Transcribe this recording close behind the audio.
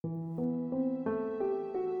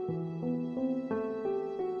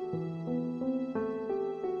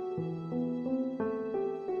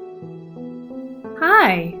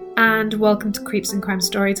and welcome to Creeps and Crime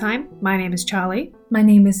Storytime. My name is Charlie. My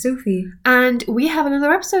name is Sophie. And we have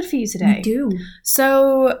another episode for you today. We do.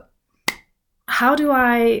 So, how do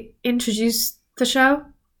I introduce the show?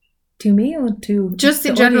 To me or to just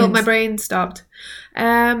in general, audience? My brain stopped.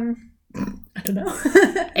 I don't know.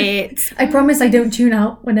 It's. I promise I don't tune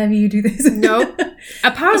out whenever you do this. No.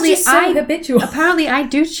 Apparently, it's just so habitual. Apparently, I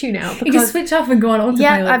do tune out because you can switch off and go on autopilot.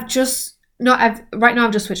 Yeah, right now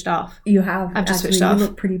I've just switched off. You have. I've just switched off. You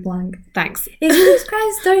look pretty blank. Thanks. It's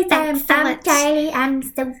Crime Storytime. I'm Charlie. I'm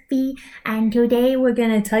Sophie, and today we're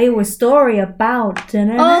gonna tell you a story about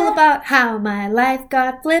all about how my life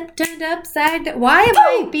got flipped, turned upside down. Why am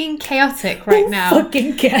I being chaotic right now?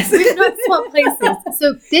 Fucking guess. We've not swapped places.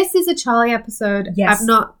 So this is a Charlie episode. Yes. I've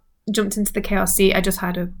not jumped into the chaos seat. I just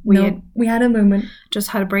had a weird. No, we had a moment. Just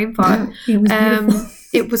had a brain fart. It was beautiful.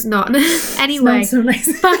 It was not. Anyway. So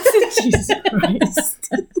nice. Back to Jesus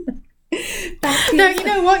Christ. No, you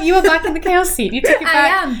know what? You were back in the chaos seat. You took it back.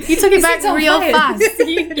 I am. You took it back real fast.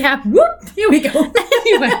 Yeah. Whoop. Here we go.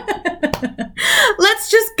 Anyway.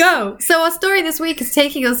 Let's just go. So our story this week is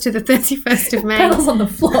taking us to the 31st of May. Pedals on the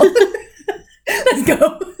floor. Let's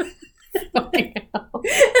go.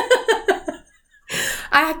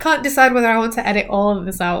 I can't decide whether I want to edit all of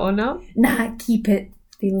this out or not. Nah, keep it.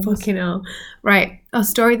 Fucking hell. Right. Our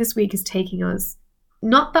story this week is taking us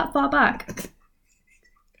not that far back.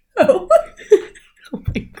 Oh. Oh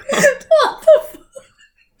my god. What the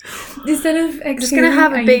fuck? Instead of I'm just gonna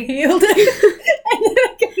have a big inhaled and then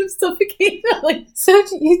I kind of suffocated. Like, so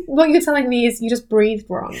what you're telling me is you just breathed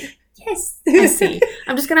wrong. Yes. I see.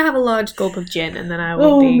 I'm just gonna have a large gulp of gin and then I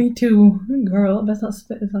will be. Oh, me too. Girl, I best not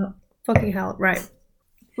spit this out. Fucking hell. Right.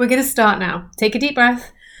 We're gonna start now. Take a deep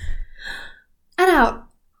breath. And out.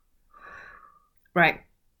 Right.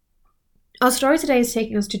 Our story today is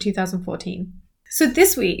taking us to 2014. So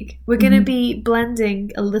this week, we're going to be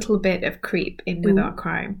blending a little bit of creep in with our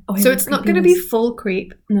crime. So it's not going to be full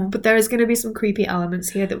creep, but there is going to be some creepy elements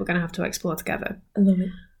here that we're going to have to explore together. I love it.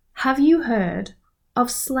 Have you heard of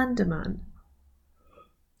Slenderman?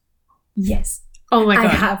 Yes. Oh my god. I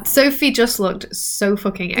have. Sophie just looked so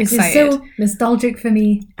fucking excited. This is so nostalgic for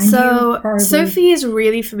me. So Sophie is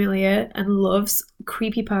really familiar and loves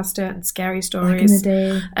creepypasta and scary stories. Back in the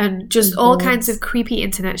day. And just all kinds of creepy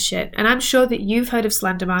internet shit. And I'm sure that you've heard of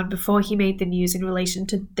Slenderman before he made the news in relation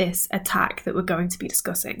to this attack that we're going to be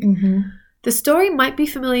discussing. Mm-hmm. The story might be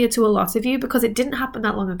familiar to a lot of you because it didn't happen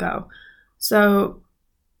that long ago. So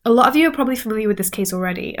a lot of you are probably familiar with this case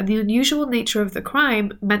already, and the unusual nature of the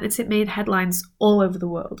crime meant that it made headlines all over the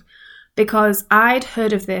world, because I'd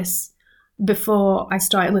heard of this before I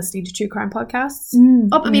started listening to true crime podcasts.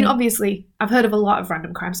 Obviously, I've heard of a lot of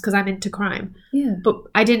random crimes because I'm into crime. Yeah. But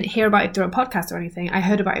I didn't hear about it through a podcast or anything. I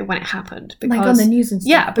heard about it when it happened. Because, like on the news and stuff.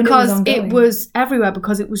 Yeah, because it was everywhere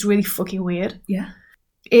because it was really fucking weird. Yeah.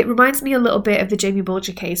 It reminds me a little bit of the Jamie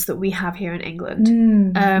Bulger case that we have here in England.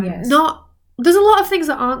 Yes. There's a lot of things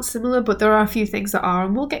that aren't similar, but there are a few things that are,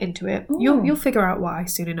 and we'll get into it. You'll figure out why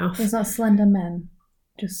soon enough. It's not Slender Man,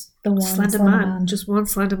 just the one Slender Man. Just one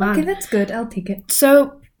Slender Man. Okay, that's good. I'll take it.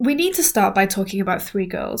 So we need to start by talking about three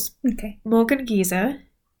girls. Okay. Morgan Geyser.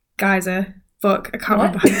 Fuck, I can't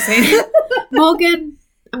remember how you say it. Morgan,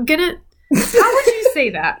 how would you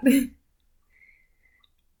say that?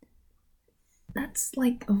 That's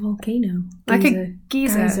like a volcano. Like a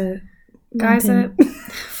geyser. Geyser.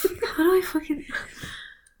 How do I fucking...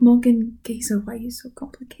 Morgan Geyser, why are you so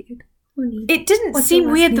complicated? Honey. It didn't seem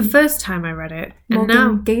weird the first time I read it. Morgan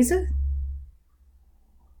and now... Geyser?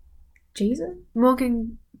 Geyser?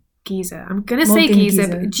 Morgan Geyser. I'm going to say Geyser,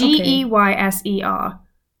 but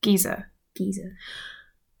Geyser. Geyser.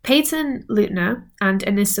 Peyton Lutner and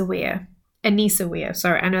Anissa Weir.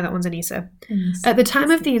 Sorry, I know that one's Anissa. At the time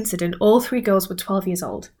of the incident, all three girls were 12 years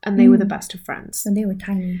old, and they were the best of friends. And they were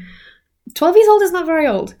tiny. 12 years old is not very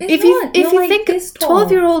old. If you think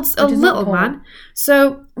 12-year-olds a little, man.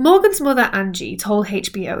 So Morgan's mother, Angie, told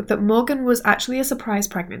HBO that Morgan was actually a surprise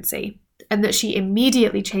pregnancy and that she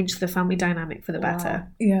immediately changed the family dynamic for the better.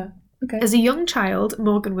 Yeah. Okay. As a young child,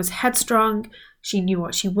 Morgan was headstrong. She knew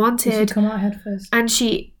what she wanted. Did she come out head first? And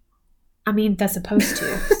they're supposed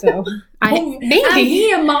to. So maybe. I'm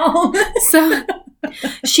here, Mom. So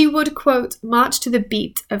she would, quote, march to the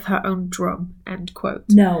beat of her own drum, end quote.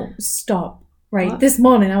 No, stop. Right. What? This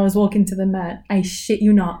morning I was walking to the Met. I shit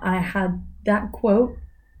you not. I had that quote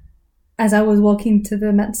as I was walking to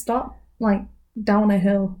the Met stop, like down a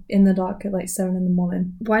hill in the dark at like 7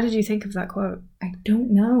 a.m. Why did you think of that quote? I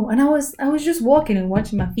don't know. And I was just walking and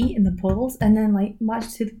watching my feet in the puddles and then like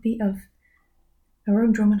marched to the beat of her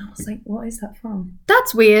own drum and I was like, what is that from?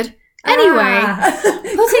 That's weird. Anyway,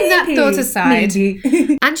 putting that thought aside,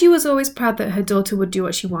 Maybe. Angie was always proud that her daughter would do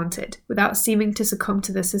what she wanted, without seeming to succumb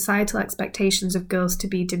to the societal expectations of girls to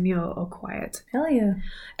be demure or quiet. Hell yeah.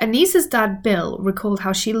 Anissa's dad, Bill, recalled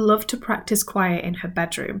how she loved to practice quiet in her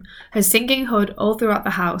bedroom, her singing hood all throughout the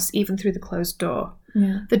house, even through the closed door.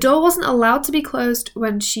 Yeah. The door wasn't allowed to be closed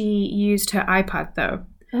when she used her iPad, though.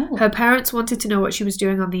 Oh. Her parents wanted to know what she was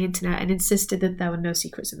doing on the internet and insisted that there were no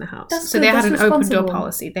secrets in the house. That's so good, they had that's an open door responsible.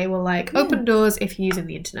 policy. They were like, Yeah. open doors if you're using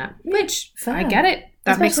the internet. Which, Fair. I get it.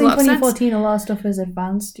 That Especially makes a lot of in sense. 2014, a lot of stuff is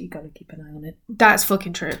advanced. You gotta keep an eye on it. That's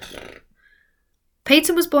fucking true.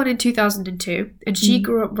 Peyton was born in 2002, and she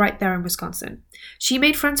grew up right there in Wisconsin. She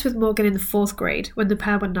made friends with Morgan in the 4th grade when the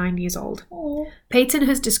pair were 9 years old. Oh. Peyton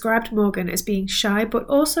has described Morgan as being shy but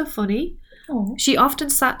also funny. Oh. She often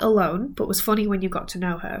sat alone, but was funny when you got to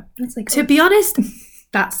know her. That's like To be honest,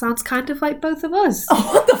 that sounds kind of like both of us.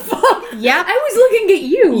 Oh, what the fuck? Yeah. I was looking at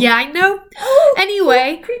you. Yeah, I know. Oh,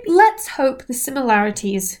 Anyway, creepy. let's hope the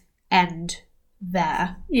similarities end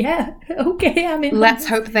there. Yeah. Okay, I'm in. Let's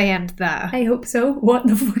hope they end there. I hope so. What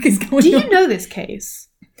the fuck is going Do on? you know this case?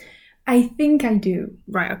 I think I do.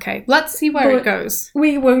 Right, okay. Let's see where it But goes.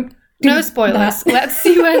 We won't. Do No spoilers. that. Let's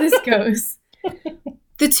see where this goes.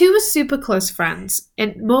 The two were super close friends,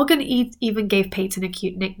 and Morgan even gave Peyton a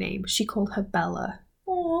cute nickname. She called her Bella.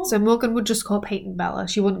 Aw. So Morgan would just call Peyton Bella.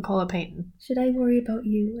 She wouldn't call her Peyton. Should I worry about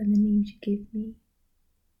you and the names you give me?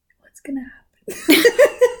 What's gonna happen?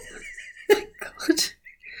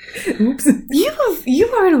 God. Oops. You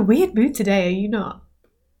are in a weird mood today, are you not?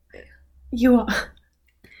 You are.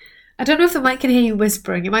 I don't know if the mic can hear you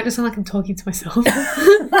whispering. It might just sound like I'm talking to myself.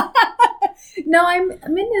 No, I'm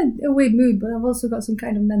in a weird mood, but I've also got some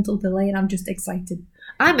kind of mental delay, and I'm just excited.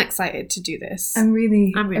 I'm excited to do this. I'm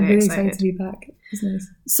really excited. excited to be back. It's nice.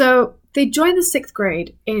 So they joined the 6th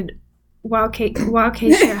grade in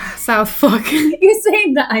Waukesha South. Fuck. You're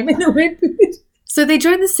saying that I'm in a weird mood. So they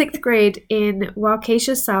joined the 6th grade in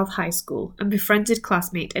Waukesha South High School and befriended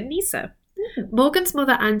classmate Anissa. Morgan's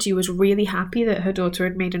mother, Angie, was really happy that her daughter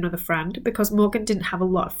had made another friend because Morgan didn't have a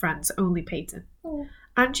lot of friends, only Peyton. Oh.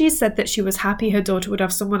 Angie said that she was happy her daughter would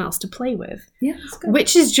have someone else to play with, Yeah, it's good.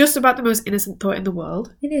 which is just about the most innocent thought in the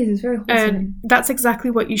world. It is. It's very wholesome. And that's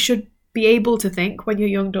exactly what you should be able to think when your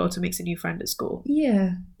young daughter makes a new friend at school.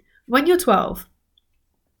 Yeah. When you're 12,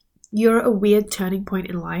 you're at a weird turning point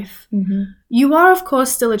in life. Mm-hmm. You are, of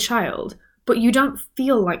course, still a child, but you don't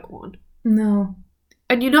feel like one. No.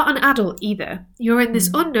 And you're not an adult either. You're in this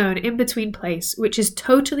unknown, in-between place, which is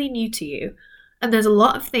totally new to you. And there's a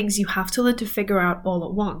lot of things you have to learn to figure out all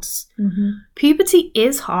at once. Mm-hmm. Puberty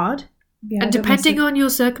is hard. Yeah, And depending on your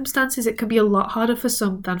circumstances, it can be a lot harder for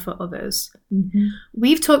some than for others. Mm-hmm.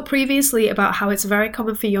 We've talked previously about how it's very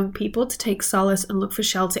common for young people to take solace and look for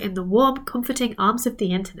shelter in the warm, comforting arms of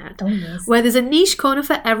the internet, Oh, yes. where there's a niche corner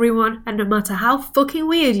for everyone, and no matter how fucking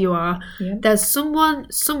weird you are, Yeah. there's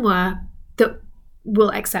someone somewhere that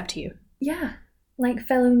will accept you. Yeah. Like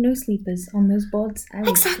fellow no-sleepers on those boards. I would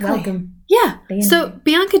Exactly. welcome. Yeah. Being So there.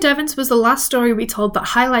 Bianca Devins was the last story we told that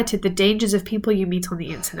highlighted the dangers of people you meet on the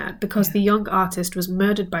internet because Yeah. the young artist was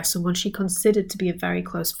murdered by someone she considered to be a very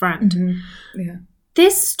close friend. Mm-hmm. Yeah.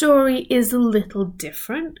 This story is a little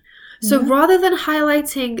different. So Yeah. rather than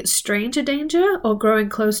highlighting stranger danger or growing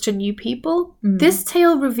close to new people, Mm. this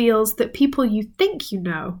tale reveals that people you think you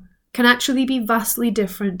know can actually be vastly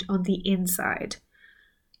different on the inside.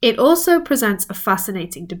 It also presents a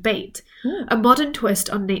fascinating debate, Ooh. a modern twist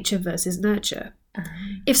on nature versus nurture. Ah.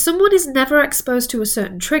 If someone is never exposed to a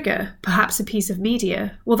certain trigger, perhaps a piece of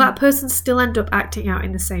media, will that person still end up acting out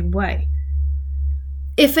in the same way?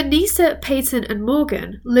 If Anissa, Peyton, and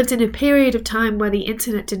Morgan lived in a period of time where the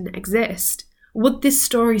internet didn't exist, would this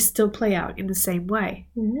story still play out in the same way?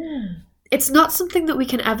 Ooh. It's not something that we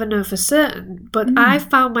can ever know for certain, but I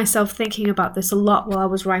found myself thinking about this a lot while I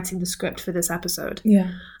was writing the script for this episode.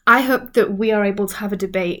 Yeah. I hope that we are able to have a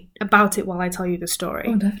debate about it while I tell you the story.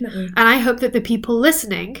 Oh, definitely. And I hope that the people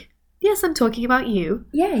listening, yes, I'm talking about you,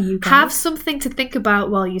 Yeah, you guys. have something to think about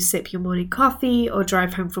while you sip your morning coffee or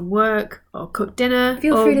drive home from work or cook dinner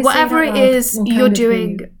Feel or free to say whatever it it out loud. is We'll you're kind of hear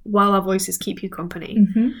doing you. while our voices keep you company.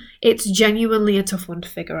 Mm-hmm. It's genuinely a tough one to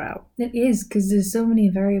figure out. It is, because there's so many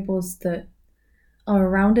variables that are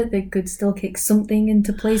around it that could still kick something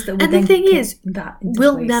into place that would And the then thing kick is, that into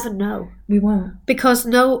We'll place. never know We won't. because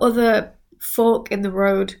no other fork in the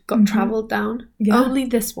road got Mhm. travelled down. Yeah. Only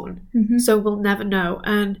this one. Mm-hmm. So we'll never know.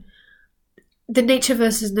 And the nature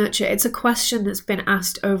versus nurture, it's a question that's been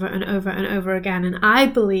asked over and over and over again. And I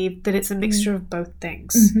believe that it's a mixture of both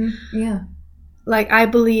things. Mm-hmm. Yeah. Like, I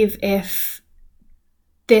believe if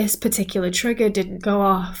this particular trigger didn't go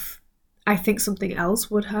off I think something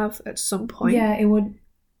else would have at some point. Yeah, it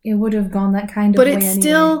would have gone that kind of but way it's anyway.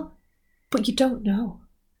 still, but you don't know.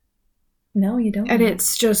 No, you don't. And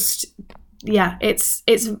it's just, yeah, it's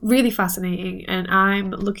really fascinating, and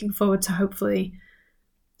I'm looking forward to hopefully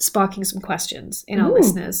sparking some questions in our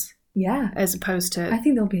listeners. Yeah. As opposed to... I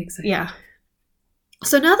think they'll be excited. Yeah.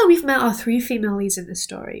 So now that we've met our 3 female leads in this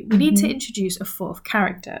story, we need to introduce a 4th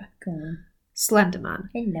character. Go on. Slenderman.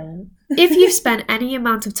 Hello. If you've spent any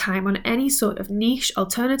amount of time on any sort of niche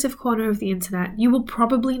alternative corner of the internet, you will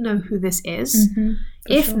probably know who this is.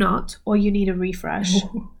 If not, or you need a refresh,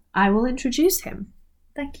 I will introduce him.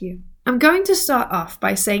 Thank you. I'm going to start off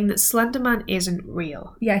by saying that Slenderman isn't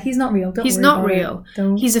real. Yeah, he's not real. He's not real.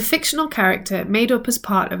 He's a fictional character made up as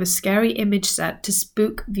part of a scary image set to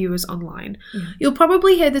spook viewers online. Yeah. You'll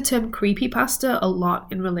probably hear the term creepypasta a lot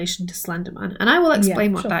in relation to Slenderman, and I will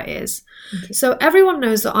explain what that is. Okay. So everyone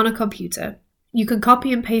knows that on a computer, you can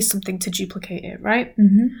copy and paste something to duplicate it, right?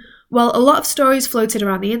 Well, a lot of stories floated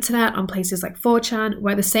around the internet on places like 4chan,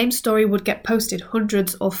 where the same story would get posted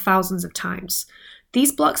hundreds or thousands of times.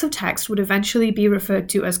 These blocks of text would eventually be referred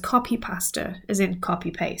to as copypasta, as in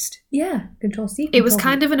copy-paste. Yeah, Control-C. It was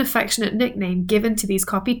kind of an affectionate nickname given to these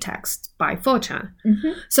copied texts by 4chan.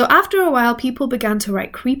 So after a while, people began to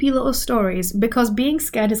write creepy little stories because being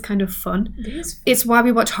scared is kind of fun. It is fun. It's why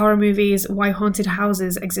we watch horror movies, why haunted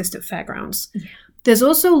houses exist at fairgrounds. Yeah. There's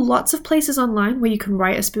also lots of places online where you can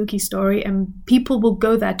write a spooky story and people will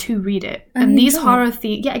go there to read it. And these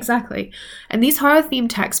And these horror-themed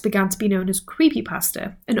texts began to be known as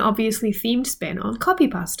creepypasta, an obviously themed spin on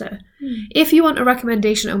copypasta. If you want a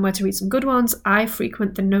recommendation on where to read some good ones, I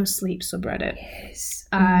frequent the No Sleep subreddit. Yes.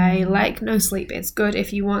 I like No Sleep. It's good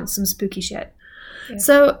if you want some spooky shit. Yeah.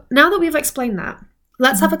 So now that we've explained that,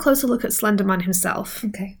 let's have a closer look at Slenderman himself.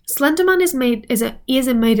 Okay. Slenderman is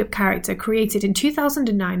a made-up character created in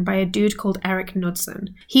 2009 by a dude called Eric Knudsen.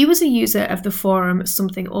 He was a user of the forum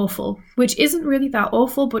Something Awful, which isn't really that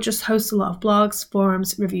awful, but just hosts a lot of blogs,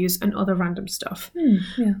 forums, reviews, and other random stuff.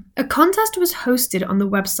 Yeah. A contest was hosted on the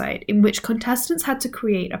website in which contestants had to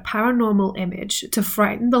create a paranormal image to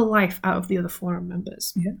frighten the life out of the other forum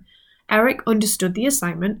members. Yeah. Eric understood the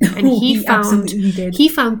assignment, and he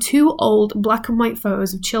found 2 old black and white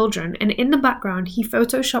photos of children, and in the background he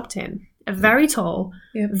photoshopped in a very tall,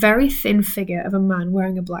 very thin figure of a man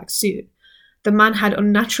wearing a black suit. The man had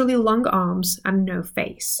unnaturally long arms and no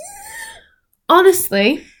face.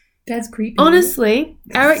 Honestly... That's creepy. Honestly,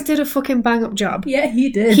 Eric did a fucking bang-up job. Yeah,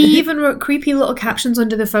 he did. He even wrote creepy little captions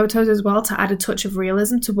under the photos as well to add a touch of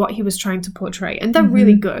realism to what he was trying to portray. And they're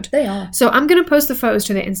really good. They are. So I'm going to post the photos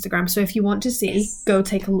to their Instagram. So if you want to see, go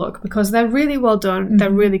take a look. Because they're really well done.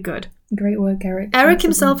 They're really good. Great work, Eric. Eric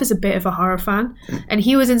himself is a bit of a horror fan. And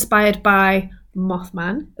he was inspired by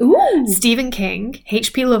Mothman, Stephen King,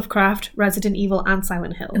 H.P. Lovecraft, Resident Evil, and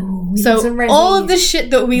Silent Hill. So all of the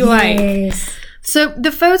shit that we like. So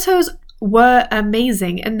the photos were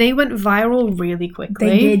amazing and they went viral really quickly.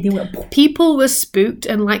 They did. People were spooked,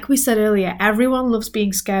 and like we said earlier, everyone loves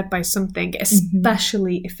being scared by something,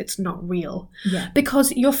 especially if it's not real. Yeah.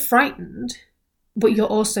 Because you're frightened, but you're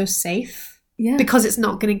also safe. Yeah. Because it's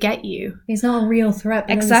not going to get you. It's not a real threat.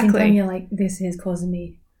 But exactly. At the same time, you're like, this is causing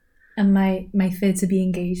me and my fear to be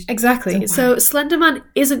engaged. Exactly. So Slenderman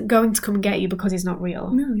isn't going to come and get you because he's not real.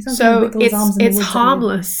 No, he's not so going to wiggle his arms in the it's woods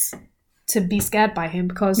harmless to be scared by him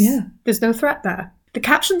because there's no threat there. The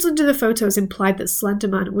captions under the photos implied that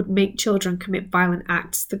Slenderman would make children commit violent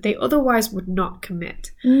acts that they otherwise would not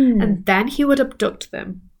commit. And then he would abduct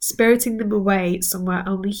them, spiriting them away somewhere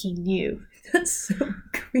only he knew. That's so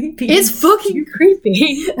creepy. It's fucking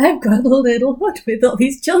creepy. I've got a little hut with all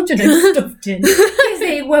these children I'm stuffed in because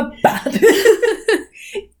they were bad.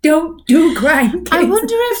 Don't do crime, kids. I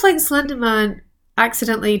wonder if like Slenderman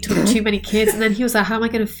accidentally took too many kids and then he was like, how am I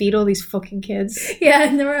going to feed all these fucking kids? Yeah,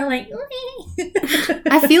 and they were like...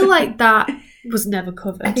 I feel like that was never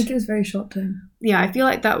covered. I think it was very short term. Yeah, I feel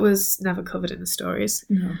like that was never covered in the stories.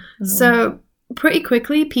 No. So pretty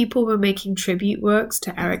quickly, people were making tribute works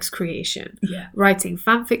to Eric's creation, writing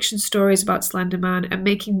fan fiction stories about Slenderman and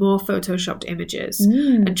making more photoshopped images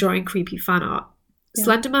and drawing creepy fan art. Yeah.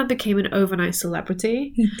 Slenderman became an overnight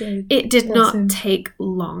celebrity. He did. It did not take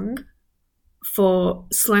long for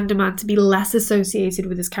Slenderman to be less associated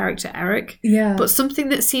with his character Eric, but something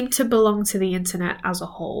that seemed to belong to the internet as a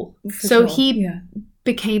whole. He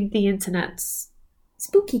became the internet's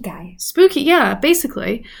spooky guy. Spooky, yeah,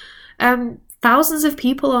 basically. Thousands of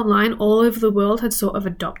people online all over the world had sort of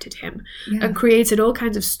adopted him and created all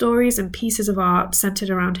kinds of stories and pieces of art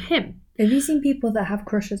centered around him. Have you seen people that have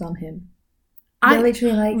crushes on him? They're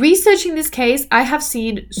literally like... Researching this case, I have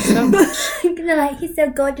seen so much. They're like, he's so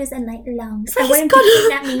gorgeous and like long. It's like, I want him to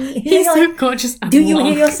kidnap me. He's so like, gorgeous and do you long.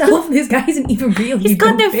 hear yourself? This guy isn't even real. He's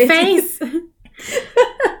got no face.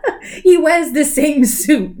 He wears the same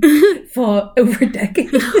suit for over a decade.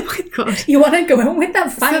 Oh my god. You want to go on with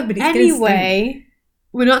that fight, So but he's anyway,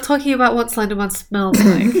 we're not talking about what Slenderman smells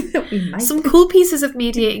like. Some cool pieces of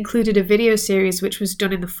media included a video series which was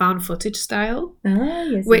done in the found footage style,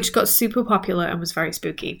 which got super popular and was very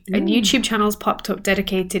spooky. And YouTube channels popped up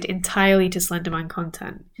dedicated entirely to Slenderman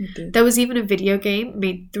content. There was even a video game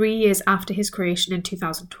made 3 years after his creation in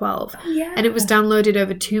 2012. And it was downloaded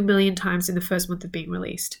over 2 million times in the first month of being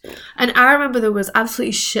released. And I remember there was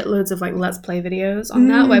absolutely shitloads of like Let's Play videos on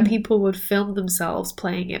that where people would film themselves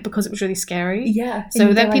playing it because it was really scary. Yeah.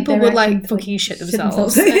 So then people would like fucking shit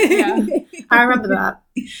themselves. Yeah. I remember that.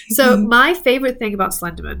 So my favourite thing about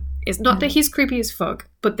Slenderman is not that he's creepy as fuck,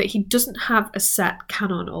 but that he doesn't have a set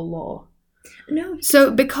canon or lore. No.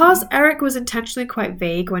 So because Eric was intentionally quite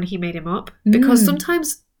vague when he made him up, because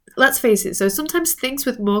sometimes, let's face it, so sometimes things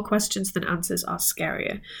with more questions than answers are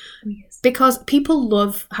scarier. Because people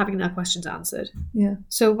love having their questions answered. Yeah.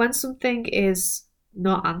 So when something is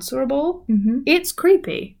not answerable, it's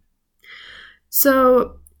creepy.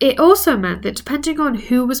 So it also meant that depending on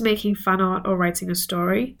who was making fan art or writing a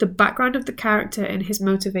story, the background of the character and his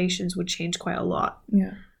motivations would change quite a lot.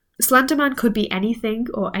 Yeah. Slenderman could be anything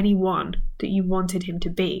or anyone that you wanted him to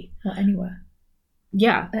be. Or anywhere.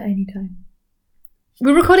 Yeah. At any time.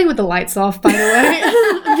 We're recording with the lights off, by the way.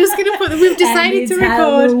 I'm just gonna put. We've decided to record.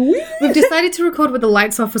 Halloween. We've decided to record with the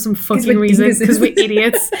lights off for some fucking reason because we're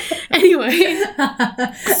idiots. Anyway,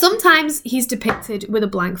 sometimes he's depicted with a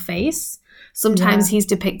blank face. Sometimes he's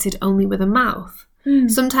depicted only with a mouth.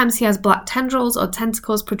 Sometimes he has black tendrils or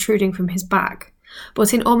tentacles protruding from his back.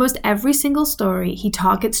 But in almost every single story, he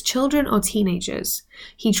targets children or teenagers.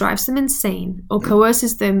 He drives them insane or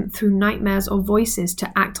coerces them through nightmares or voices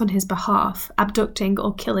to act on his behalf, abducting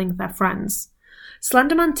or killing their friends.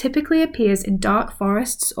 Slenderman typically appears in dark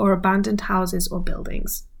forests or abandoned houses or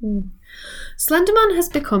buildings. Slenderman has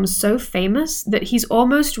become so famous that he's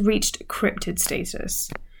almost reached cryptid status.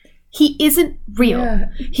 He isn't real. Yeah.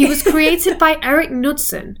 He was created by Eric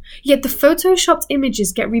Knudsen, yet the photoshopped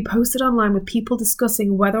images get reposted online with people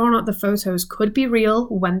discussing whether or not the photos could be real,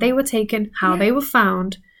 when they were taken, how they were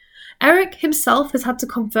found. Eric himself has had to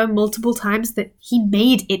confirm multiple times that he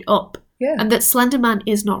made it up and that Slenderman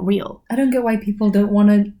is not real. I don't get why people don't want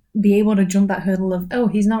to be able to jump that hurdle of, oh,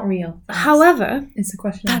 he's not real. However, it's a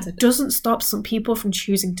question that doesn't stop some people from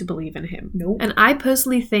choosing to believe in him. Nope. And I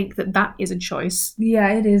personally think that that is a choice.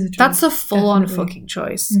 Yeah, it is a choice. That's a full-on fucking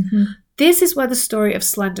choice. This is where the story of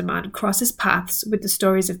Slenderman crosses paths with the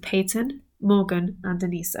stories of Peyton, Morgan, and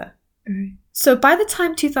Anissa. So by the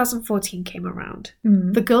time 2014 came around,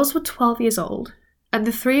 the girls were 12 years old, and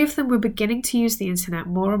the three of them were beginning to use the internet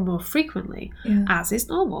more and more frequently, as is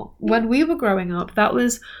normal. When we were growing up, that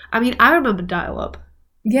was, I mean, I remember dial-up.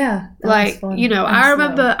 Yeah. Like, you know, I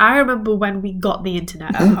remember when we got the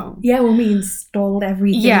internet at home. Yeah, when we installed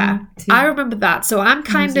everything. Yeah, I remember that. So I'm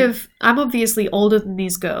I'm obviously older than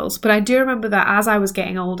these girls, but I do remember that as I was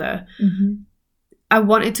getting older, I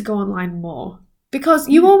wanted to go online more. Because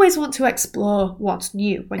you always want to explore what's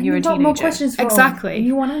new when you're a teenager. More questions for exactly. And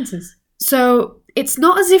you want answers. So it's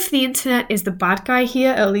not as if the internet is the bad guy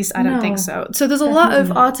here, at least I don't think so. So there's a lot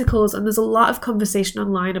of articles and there's a lot of conversation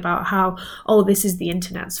online about how, oh, this is the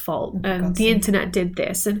internet's fault and the internet did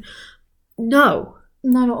this. And no.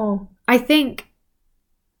 Not at all. I think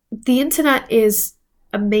the internet is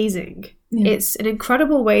amazing. Yeah. It's an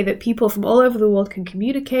incredible way that people from all over the world can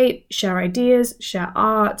communicate, share ideas, share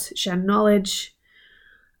art, share knowledge.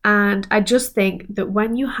 And I just think that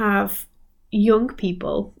when you have young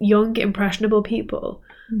people, young, impressionable people,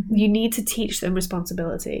 you need to teach them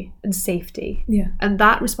responsibility and safety. Yeah. And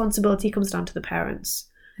that responsibility comes down to the parents.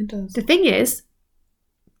 It does. The thing is,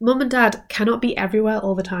 mum and dad cannot be everywhere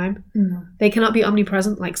all the time. No. They cannot be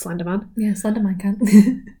omnipresent like Slenderman. Yeah, Slenderman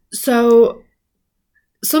can. So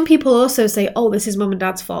some people also say, oh, this is mum and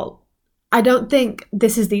dad's fault. I don't think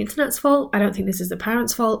this is the internet's fault. I don't think this is the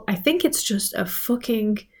parents' fault. I think it's just a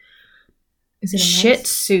fucking shit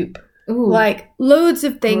soup. Ooh, like, loads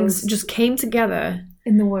of things just came together.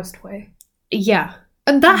 In the worst way. Yeah.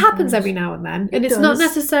 And that happens every now and then. And it's not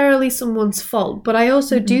necessarily someone's fault. But I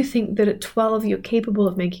also do think that at 12, you're capable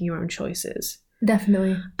of making your own choices.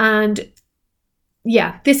 Definitely. And,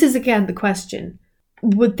 yeah, this is, again, the question.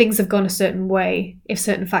 Would things have gone a certain way if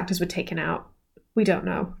certain factors were taken out? We don't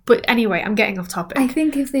know. But anyway, I'm getting off topic. I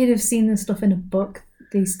think if they'd have seen this stuff in a book,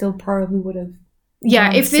 they still probably would have.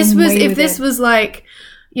 Yeah, if this was like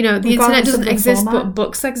you know, the Regardless internet doesn't of the exist, format, but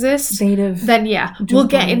books exist, they'd have then yeah, jumped we'll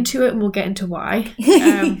get on it. into it and we'll get into why.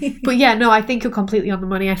 But yeah, no, I think you're completely on the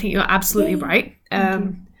money. I think you're absolutely Yay. right. Thank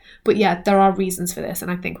you. But yeah, there are reasons for this, and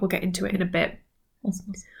I think we'll get into it in a bit.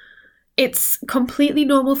 Awesome. It's completely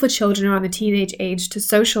normal for children around the teenage age to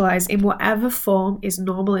socialize in whatever form is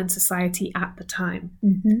normal in society at the time.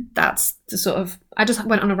 Mm-hmm. That's the sort of, I just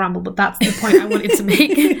went on a ramble, but that's the point I wanted to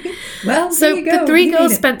make. Well, So there you go. the three You girls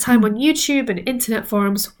made it. spent time on YouTube and internet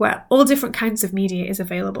forums where all different kinds of media is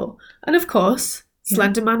available. And of course, Yeah.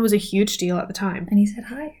 Slenderman was a huge deal at the time. And he said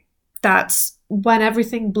hi. That's when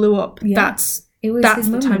everything blew up. Yeah. That's It was That's his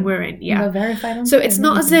the moment. time we're in, yeah. The verified on So Twitter it's and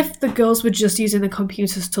not as everything. if the girls were just using the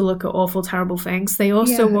computers to look at awful, terrible things. They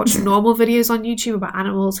also Yeah. watched normal videos on YouTube about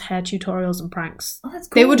animals, hair tutorials, and pranks. Oh, that's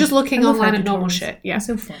cool. They were just looking I love online hair at normal tutorials. shit, yeah. That's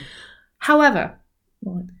so fun. However,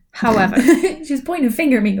 What? She's pointing a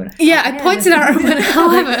finger at me. Going, Yeah, I pointed at her and went,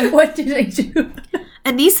 however. What did I do?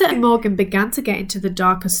 Anissa and Morgan began to get into the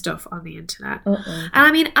darker stuff on the internet. Uh-oh. And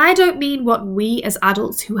I mean, I don't mean what we as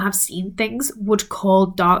adults who have seen things would call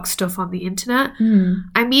dark stuff on the internet.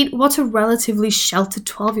 I mean what a relatively sheltered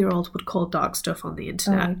 12-year-old would call dark stuff on the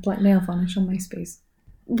internet. Like black nail varnish on MySpace.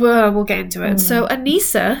 Well, we'll get into it. Oh, So no.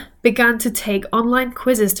 Anissa began to take online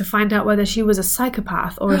quizzes to find out whether she was a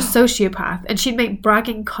psychopath or a sociopath, and she'd make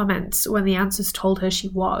bragging comments when the answers told her she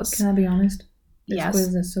was. Can I be honest? Those Yes.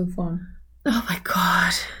 quizzes are so fun. Oh my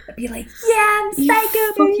god. I'd be like, yeah, I'm You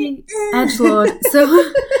psycho, fucking edgelord.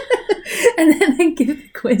 So and then I give the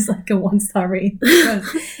quiz like a 1-star rating.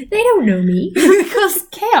 Because they don't know me. because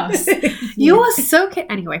chaos. You are so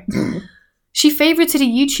anyway. She favorited a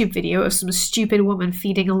YouTube video of some stupid woman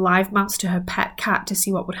feeding a live mouse to her pet cat to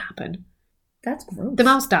see what would happen. That's gross. The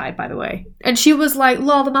mouse died, by the way. And she was like,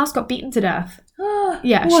 lol, the mouse got beaten to death.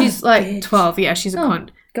 Yeah, What she's a like bitch. 12. Yeah, she's a cunt.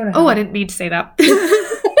 Go to Oh, I hell. didn't mean to say that.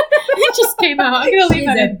 It just came out. I'm going to leave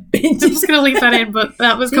that in. I'm just going to leave that in, but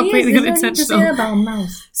that was completely unintentional. about a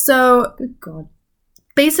mouse. So Good God.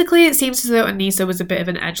 basically, it seems as though Anissa was a bit of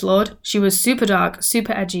an edgelord. She was super dark,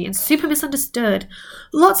 super edgy, and super misunderstood.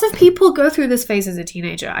 Lots of people go through this phase as a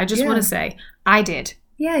teenager. I just Yeah. want to say, I did.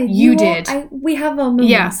 Yeah, You did. We have our moments.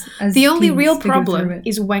 Yeah. As The only teens real to go problem through it.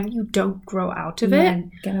 is when you don't grow out of Yeah, it.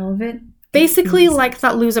 get out of it. Basically, Yes. like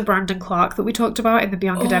that loser Brandon Clark that we talked about in the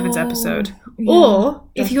Bianca Devins Oh, episode. yeah. Or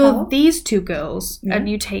if Josh you're Powell? these two girls Yeah. and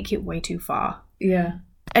you take it way too far. Yeah.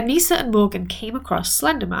 Anissa and Morgan came across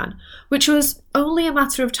Slenderman, which was only a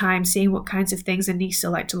matter of time seeing what kinds of things Anissa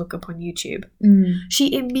liked to look up on YouTube.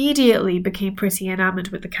 She immediately became pretty enamored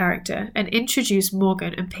with the character and introduced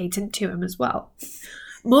Morgan and Peyton to him as well.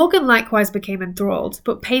 Morgan likewise became enthralled,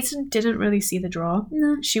 but Peyton didn't really see the draw.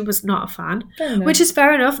 No. She was not a fan, Fair enough. which is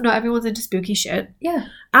fair enough. Not everyone's into spooky shit. Yeah.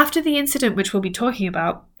 After the incident which we'll be talking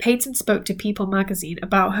about, Peyton spoke to People magazine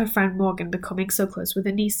about her friend Morgan becoming so close with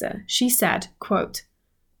Anissa. She said, quote,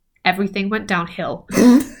 "Everything went downhill.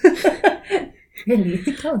 Really?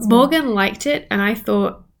 Tell us more. Morgan liked it and I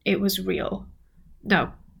thought it was real."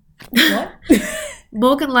 No. What?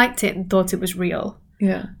 Morgan liked it and thought it was real.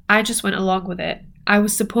 Yeah. I just went along with it. I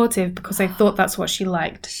was supportive because I thought that's what she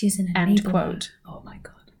liked. She's an End enabler. quote. Oh my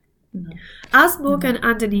God. No. As Morgan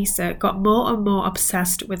and Anissa got more and more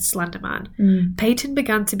obsessed with Slenderman, Peyton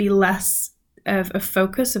began to be less of a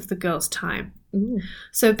focus of the girls' time. Ooh.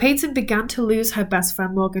 So Peyton began to lose her best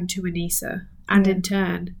friend Morgan to Anissa, and Yeah. in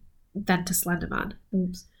turn, then to Slenderman.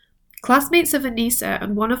 Oops. Classmates of Anissa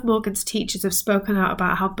and one of Morgan's teachers have spoken out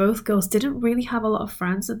about how both girls didn't really have a lot of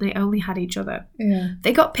friends and they only had each other. Yeah.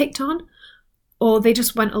 They got picked on, or they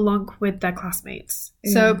just went along with their classmates.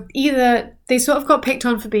 Yeah. So either they sort of got picked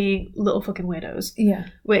on for being little fucking weirdos, Yeah.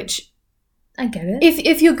 which I get it.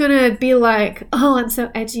 if you're gonna be like, oh, I'm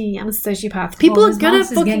so edgy, I'm a sociopath, people are this gonna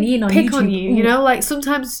mouse is getting fucking in on pick on YouTube. you, you know? Like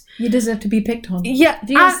sometimes, You deserve to be picked on. yeah,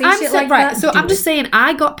 Do you guys say shit like right. that? So Do I'm just it. saying,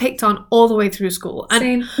 I got picked on all the way through school,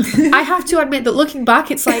 and Same. I have to admit that looking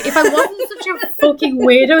back, it's like if I wasn't such a fucking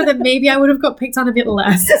weirdo, then maybe I would have got picked on a bit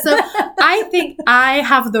less. So I think I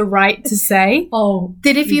have the right to say Oh.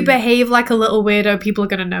 that if you do. behave like a little weirdo, people are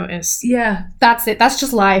gonna notice. Yeah. That's it. That's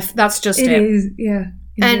just life. That's just It it. is. Yeah.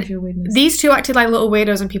 And Embrace your weirdness. These two acted like little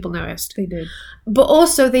weirdos and people noticed. They did. But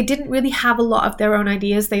also, they didn't really have a lot of their own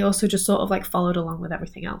ideas. They also just sort of like followed along with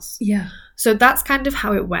everything else. Yeah. So that's kind of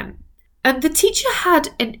how it went. And the teacher had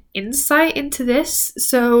an insight into this.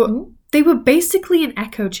 So they were basically an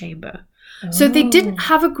echo chamber. So they didn't Oh.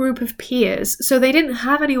 have a group of peers. So they didn't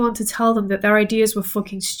have anyone to tell them that their ideas were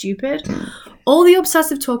fucking stupid. All the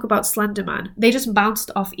obsessive talk about Slenderman, they just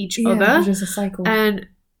bounced off each Yeah, it other. was just a cycle. And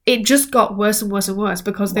it just got worse and worse and worse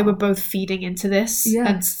because they were both feeding into this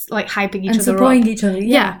and like hyping each other up. And supporting each other,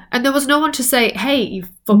 yeah. And there was no one to say, hey, you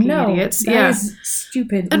fucking idiots. That is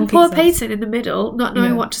stupid. And poor Peyton in the middle, not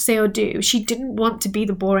knowing what to say or do. She didn't want to be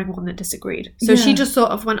the boring one that disagreed. So she just sort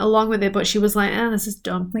of went along with it, but she was like, this is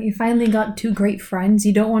dumb. Like, you finally got two great friends.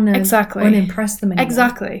 You don't want to unimpress them anymore.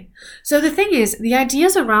 Exactly. So the thing is, the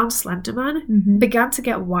ideas around Slenderman began to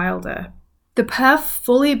get wilder. The pair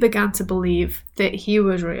fully began to believe that he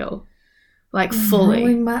was real. Like, fully.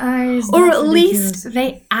 Rolling my eyes. Or at least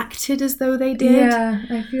they acted as though they did. Yeah,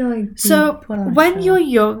 I feel like... So, when you're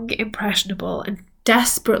young, impressionable, and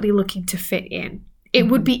desperately looking to fit in, it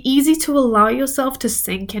would be easy to allow yourself to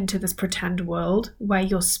sink into this pretend world where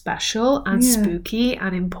you're special and spooky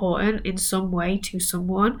and important in some way to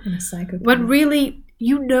someone. And a psychopath. When really,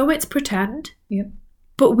 you know it's pretend. Yep.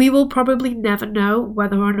 But we will probably never know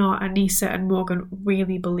whether or not Anissa and Morgan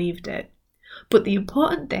really believed it. But the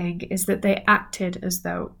important thing is that they acted as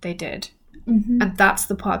though they did. And that's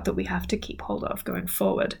the part that we have to keep hold of going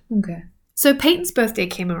forward. Okay. So Peyton's birthday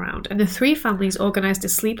came around and the three families organised a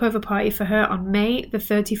sleepover party for her on May the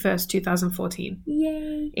 31st, 2014.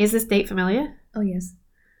 Yay. Is this date familiar? Oh, yes.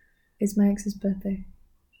 It's my ex's birthday.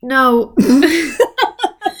 No.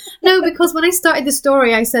 No, because when I started the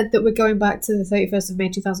story, I said that we're going back to the 31st of May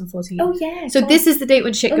 2014. Oh, yeah. So this is the date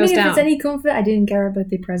when shit goes down. If it's any comfort, I didn't get her a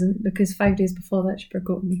birthday present because 5 days before that, she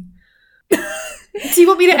broke up with me. Do you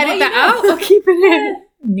want me to edit that out or keep it in?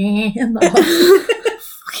 Nah, I'm not.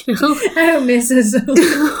 I don't miss her so.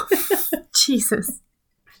 Jesus.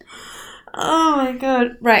 Oh my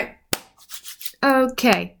god. Right.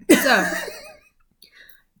 Okay. So...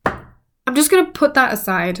 I'm just going to put that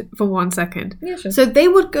aside for 1 second. Yeah, sure. So they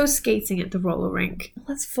would go skating at the roller rink. Oh,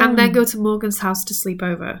 that's fun. And then go to Morgan's house to sleep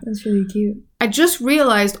over. That's really cute. I just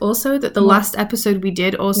realised also that the last episode we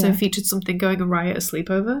did also featured something going awry at a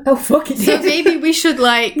sleepover. Oh, fuck it. So maybe we should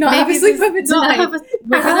like... not have a sleepover tonight.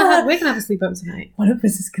 We're going to have a sleepover tonight. One of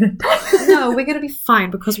us is going to die. No, we're going to be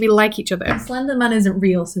fine because we like each other. Slenderman isn't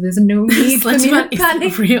real, so there's no need for me to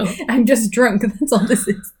panic. Isn't real. I'm just drunk, that's all this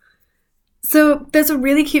is. So there's a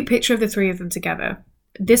really cute picture of the three of them together.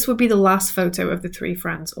 This would be the last photo of the three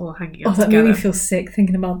friends all hanging out together. That made me feel sick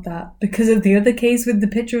thinking about that. Because of the other case with the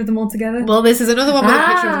picture of them all together. Well, this is another one with a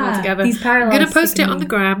picture of them all together. These parallels. I'm going to post it on the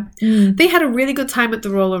gram. They had a really good time at the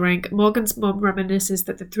roller rink. Morgan's mum reminisces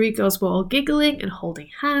that the three girls were all giggling and holding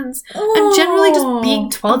hands. And generally just being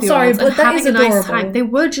 12-year-olds and having a nice time. They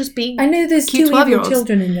were just being I know there's cute two evil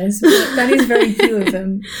children in this, but that is very cute of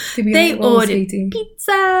them. To be they ordered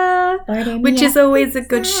pizza, which is always a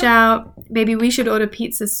good shout. Maybe we should order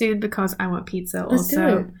pizza soon because I want pizza also. Let's do it.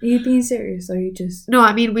 Are you being serious or are you just... No,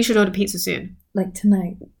 I mean we should order pizza soon. Like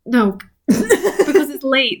tonight? No, because it's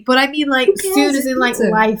late. But I mean like soon as in like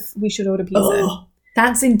life we should order pizza. Oh,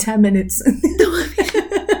 that's in 10 minutes.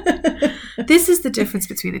 This is the difference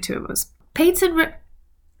between the two of us. Peyton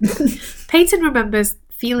remembers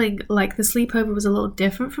feeling like the sleepover was a little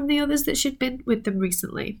different from the others that she'd been with them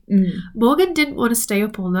recently. Morgan didn't want to stay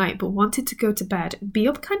up all night but wanted to go to bed and be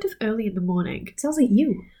up kind of early in the morning. Sounds like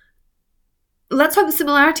you. Let's hope the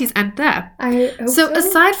similarities end there. I hope so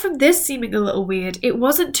aside from this seeming a little weird, it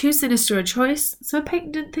wasn't too sinister a choice, so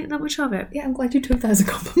Peyton didn't think that much of it. Yeah, I'm glad you took that as a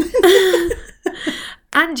compliment.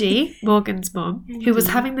 Angie, Morgan's mum, who was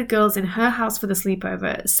having the girls in her house for the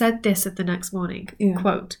sleepover, said this at the next morning,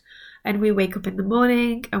 quote, "And we wake up in the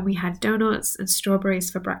morning and we had donuts and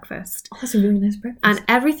strawberries for breakfast. Oh, that's a really nice breakfast. And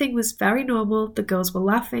everything was very normal. The girls were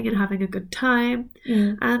laughing and having a good time.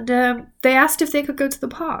 And they asked if they could go to the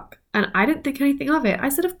park. And I didn't think anything of it. I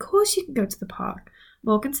said, of course you can go to the park.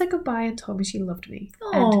 Morgan said goodbye and told me she loved me."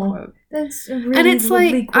 End quote. That's a really and it's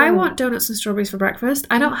like, quote. I want donuts and strawberries for breakfast.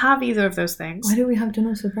 I don't have either of those things. Why do we have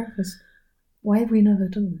donuts for breakfast? Why have we never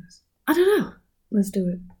done this? I don't know. Let's do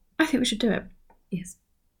it. I think we should do it. Yes.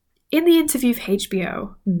 In the interview for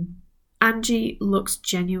HBO, Angie looks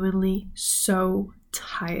genuinely so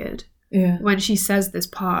tired when she says this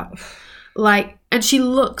part. Like, and she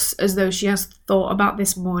looks as though she has thought about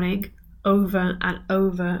this morning over and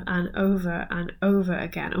over and over and over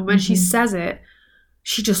again. And when she says it,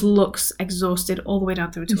 she just looks exhausted all the way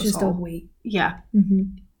down through to her just soul. a weight. Yeah.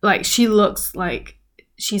 Like, she looks like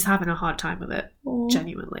she's having a hard time with it. Aww.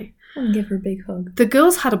 Genuinely. I'll give her a big hug. The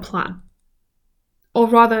girls had a plan. Or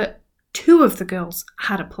rather, two of the girls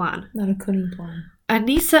had a plan. Not a cunning plan.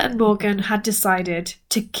 Anissa and Morgan had decided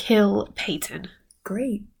to kill Peyton.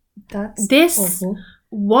 Great. That's this awful.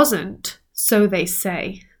 Wasn't, so they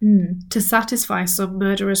say, to satisfy some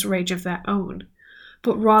murderous rage of their own,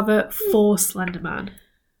 but rather for Slenderman.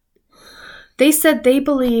 They said they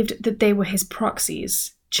believed that they were his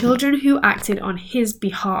proxies children who acted on his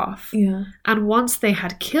behalf. Yeah. And once they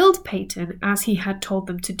had killed Peyton, as he had told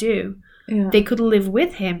them to do, Yeah. they could live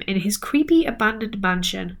with him in his creepy abandoned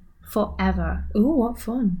mansion forever. Ooh, what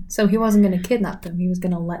fun. So he wasn't going to kidnap them, he was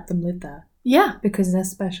going to let them live there. Yeah. Because they're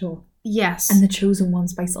special. Yes. And the chosen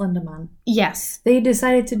ones by Slenderman. Yes. They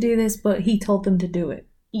decided to do this, but he told them to do it.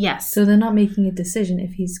 Yes. So they're not making a decision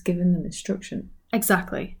if he's given them instruction.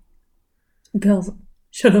 Exactly. Girls,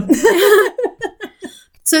 shut up.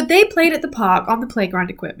 So they played at the park on the playground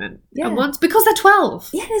equipment. Yeah. And once, because they're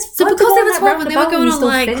 12. Yeah, it's So fun to because go they on were that 12 and they were roundabout going and on still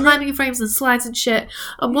like fit in it. climbing frames and slides and shit.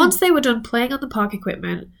 And once they were done playing on the park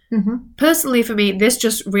equipment, personally for me, this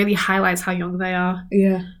just really highlights how young they are.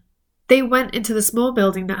 Yeah. They went into the small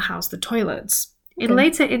building that housed the toilets. In Okay.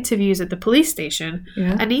 later interviews at the police station,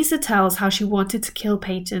 Yeah. Anissa tells how she wanted to kill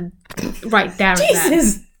Peyton right there and then.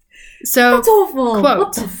 Jesus! So, That's awful. quote,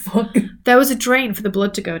 What the fuck? there was a drain for the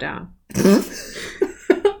blood to go down.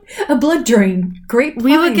 A blood drain. Great plan.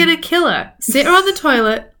 We were going to kill her, sit her on the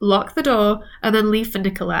toilet, lock the door, and then leave for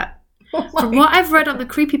Nicolette. From what I've read on the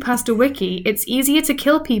Creepypasta wiki, it's easier to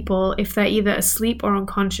kill people if they're either asleep or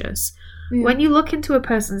unconscious. Yeah. When you look into a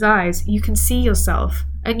person's eyes, you can see yourself,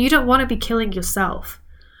 and you don't want to be killing yourself.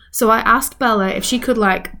 So I asked Bella if she could,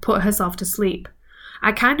 put herself to sleep.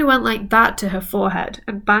 I kind of went like that to her forehead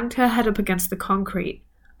and banged her head up against the concrete.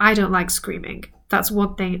 I don't like screaming. That's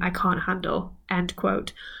one thing I can't handle. End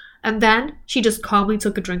quote. And then she just calmly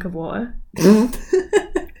took a drink of water.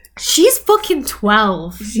 She's fucking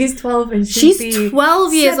 12. She's 12 and She's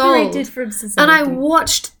 12 years old. Separated from society. And I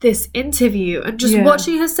watched this interview and just Yeah.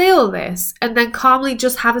 watching her say all this and then calmly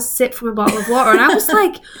just have a sip from a bottle of water. And I was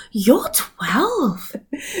like, you're 12.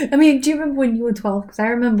 I mean, do you remember when you were 12? Because I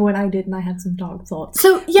remember when I did and I had some dark thoughts.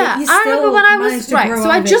 So, yeah, But you I remember still when I was... managed to Right, grow so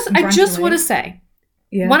out I of it just and branch want away. to say,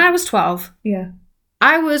 Yeah. when I was 12, Yeah.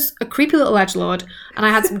 I was a creepy little edgelord and I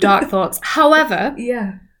had some dark thoughts. However,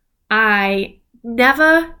 Yeah. I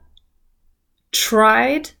never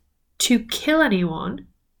tried to kill anyone.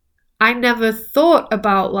 I never thought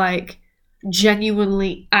about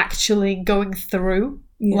genuinely actually going through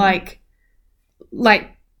Yeah.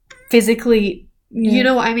 like physically, Yeah. you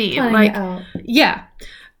know what I mean? Planning it out. Yeah.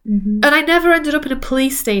 Mm-hmm. And I never ended up in a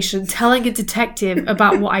police station telling a detective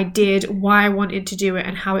about what I did, why I wanted to do it,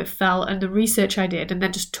 and how it felt, and the research I did, and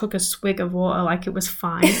then just took a swig of water like it was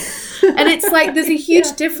fine. And it's there's a huge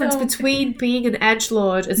Yeah, difference no. between being an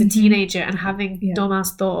edgelord as a teenager and having Yeah.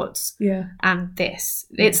 dumbass thoughts Yeah. and this.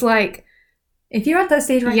 Yeah. It's If you're at that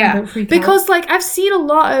stage right now, yeah, don't freak because I've seen a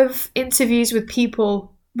lot of interviews with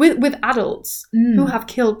people, with adults out. who have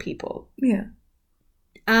killed people. Yeah.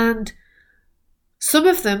 And some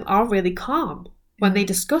of them are really calm when they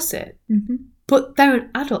discuss it. Mm-hmm. But they're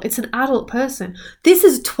an adult. It's an adult person. This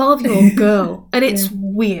is a 12-year-old girl. And it's Yeah.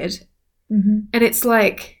 weird. Mm-hmm. And it's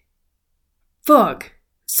fuck.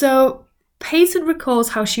 So Peyton recalls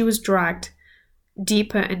how she was dragged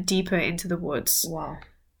deeper and deeper into the woods. Wow.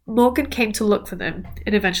 Morgan came to look for them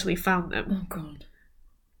and eventually found them. Oh, God.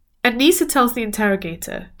 Anissa tells the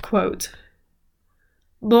interrogator, quote,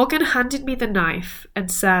 Morgan handed me the knife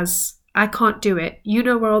and says, I can't do it. You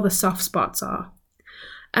know where all the soft spots are.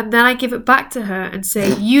 And then I give it back to her and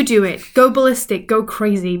say, you do it. Go ballistic. Go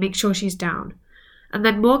crazy. Make sure she's down. And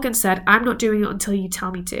then Morgan said, I'm not doing it until you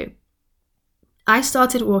tell me to. I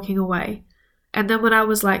started walking away. And then when I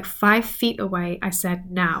was 5 feet away, I said,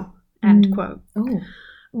 now. End quote. Oh.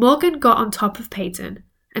 Morgan got on top of Peyton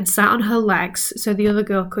and sat on her legs so the other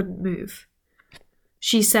girl couldn't move.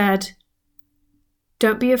 She said,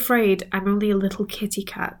 don't be afraid. I'm only a little kitty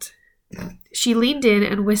cat. She leaned in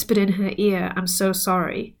and whispered in her ear, I'm so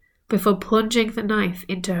sorry, before plunging the knife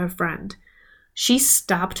into her friend. She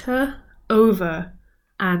stabbed her over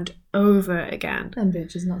and over again. That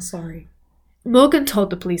bitch is not sorry. Morgan told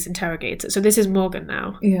the police interrogator, so this is Morgan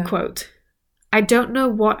now, Yeah. quote, I don't know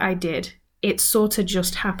what I did. It sorta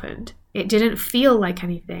just happened. It didn't feel like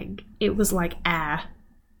anything. It was like air.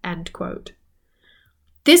 End quote.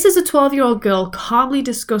 This is a 12-year-old girl calmly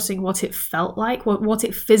discussing what it felt like, what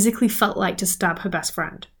it physically felt like to stab her best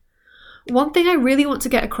friend. One thing I really want to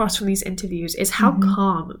get across from these interviews is how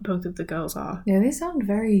calm both of the girls are. Yeah, they sound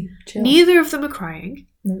very chill. Neither of them are crying.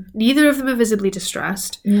 No. Neither of them are visibly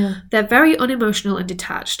distressed. Yeah. They're very unemotional and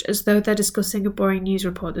detached, as though they're discussing a boring news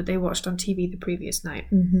report that they watched on TV the previous night.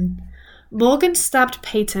 Mm-hmm. Morgan stabbed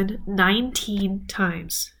Peyton 19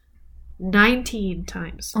 times. 19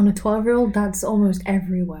 times. On a 12-year-old, that's almost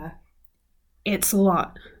everywhere. It's a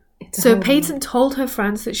lot. It's a So hell of a Peyton lot. told her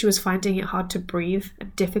friends that she was finding it hard to breathe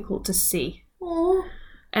and difficult to see. Aw.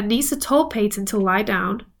 Anissa told Peyton to lie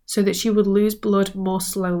down so that she would lose blood more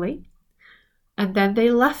slowly. And then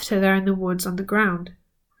they left her there in the woods on the ground.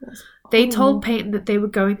 They told Peyton that they were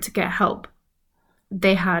going to get help.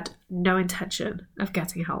 They had no intention of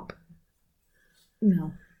getting help.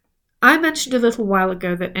 No. I mentioned a little while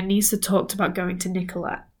ago that Anissa talked about going to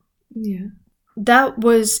Nicolette. Yeah. That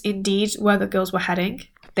was indeed where the girls were heading.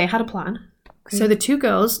 They had a plan. Okay. So the two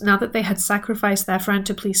girls, now that they had sacrificed their friend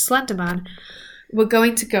to please Slenderman, were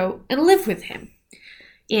going to go and live with him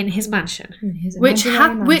in his mansion, which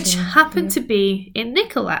happened to be in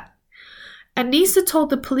Nicolette. Anissa told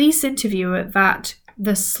the police interviewer that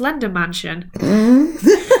the Slender Mansion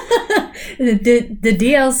the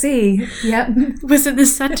DLC, yep, was in the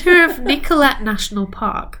center of Nicolette National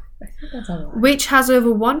Park, which has over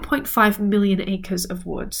 1.5 million acres of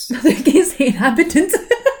woods. I think it's the inhabitants.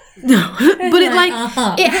 No, but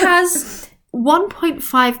it has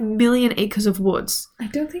 1.5 million acres of woods. I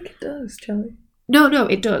don't think it does, Charlie. No,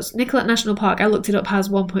 it does. Nicolette National Park, I looked it up, has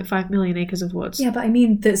 1.5 million acres of woods. Yeah, but I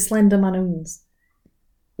mean that Slenderman owns.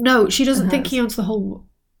 No, she doesn't think he owns the whole...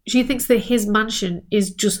 She thinks that his mansion is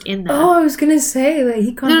just in there. Oh, I was going to say that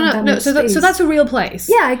he can't... No. So that's a real place.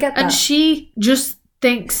 Yeah, I get that. And she just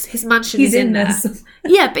thinks his mansion is in there.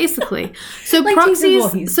 Yeah, basically. So like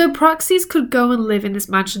proxies could go and live in this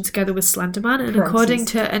mansion together with Slenderman, and according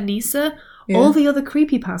to Anissa, all the other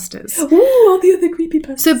creepypastas. Ooh, all the other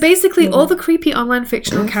creepypastas. So basically, all the creepy online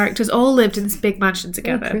fictional characters all lived in this big mansion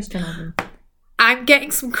together. Christian. I'm getting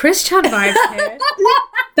some Christian vibes here.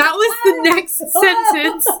 That was the next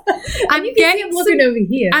sentence. I'm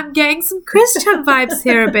getting some Christian vibes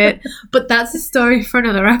here a bit, but that's a story for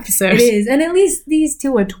another episode. It is, and at least these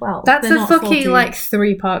two are 12. That's a fucking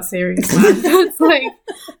 3-part series, man.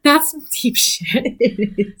 That's some deep shit.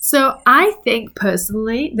 So I think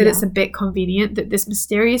personally that it's a bit convenient that this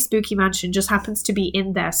mysterious spooky mansion just happens to be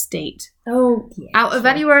in their state. Oh, yeah. Out of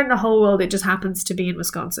anywhere in the whole world, it just happens to be in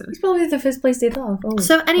Wisconsin. It's probably the first place they thought of.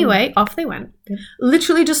 So anyway, off they went. Yeah.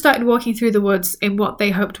 Literally just started walking through the woods in what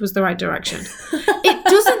they hoped was the right direction. It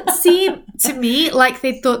doesn't seem to me like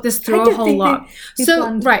they thought this through a whole lot.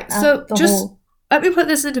 So just let me put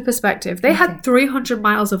this into perspective. They had 300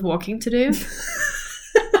 miles of walking to do.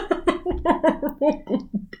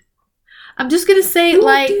 I'm just going to say,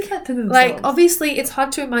 obviously it's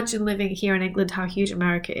hard to imagine living here in England how huge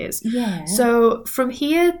America is. Yeah. So from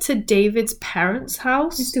here to David's parents'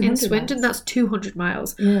 house in Swindon, that's 200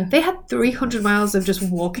 miles. Yeah. They had 300 miles of just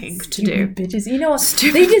walking to do. Bitches. You know what?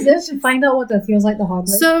 They deserve to find out what that feels like the hard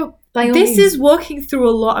way. So this is walking through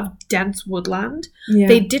a lot of dense woodland. Yeah.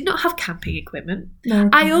 They did not have camping equipment. No.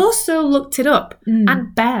 I also looked it up,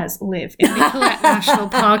 and bears live in Nicolette National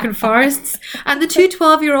Park and forests, and the two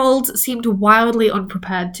 12-year-olds seemed wildly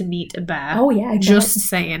unprepared to meet a bear. Oh, yeah. Just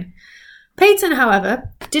saying. Peyton,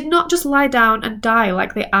 however, did not just lie down and die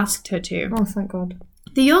like they asked her to. Oh, thank God.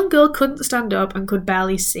 The young girl couldn't stand up and could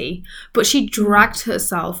barely see, but she dragged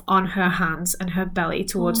herself on her hands and her belly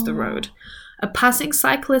towards the road. A passing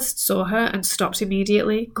cyclist saw her and stopped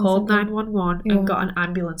immediately, called 911 and got an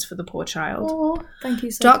ambulance for the poor child. Oh, thank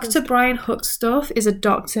you, cyclist. Dr. Brian Huckstuff is a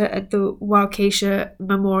doctor at the Waukesha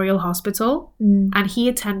Memorial Hospital, and he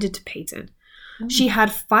attended to Peyton. She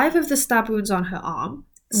had 5 of the stab wounds on her arm,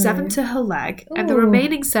 7 to her leg, and the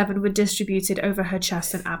remaining 7 were distributed over her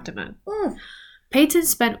chest and abdomen. Peyton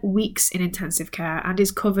spent weeks in intensive care and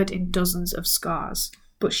is covered in dozens of scars.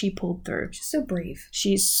 But she pulled through. She's so brave.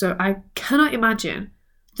 I cannot imagine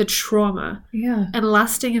the trauma and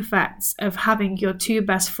lasting effects of having your 2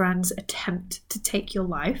 best friends attempt to take your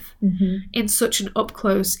life in such an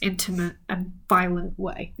up-close, intimate, and violent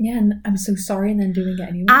way. Yeah, and I'm so sorry, and then doing it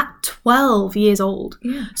anyway. At 12 years old.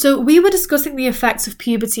 Yeah. So we were discussing the effects of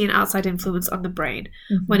puberty and outside influence on the brain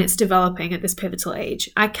when it's developing at this pivotal age.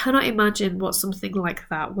 I cannot imagine what something like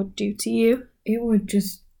that would do to you. It would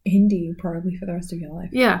just hinder you probably for the rest of your life.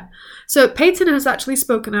 Yeah. So Peyton has actually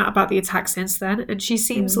spoken out about the attack since then, and she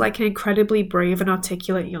seems like an incredibly brave and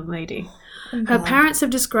articulate young lady. Her parents have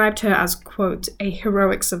described her as, quote, a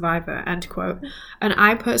heroic survivor, end quote. And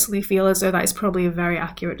I personally feel as though that is probably a very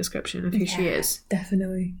accurate description of who she is.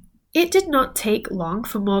 Definitely. It did not take long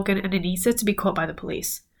for Morgan and Anissa to be caught by the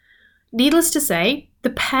police. Needless to say, the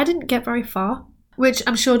pair didn't get very far, which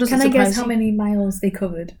I'm sure doesn't surprise you. Can I guess how many miles they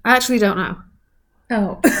covered? I actually don't know.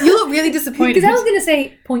 Oh. You look really disappointed. Because I was going to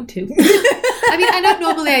say 0.2. I mean, I know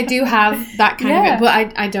normally I do have that kind of it,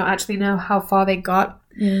 but I don't actually know how far they got.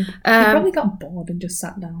 Yeah. They probably got bored and just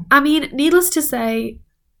sat down. I mean, needless to say,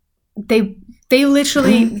 they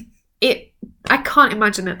literally... I can't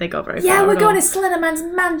imagine that they got very far. Yeah, we're going to Slenderman's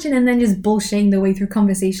mansion and then just bullshitting their way through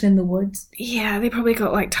conversation in the woods. Yeah, they probably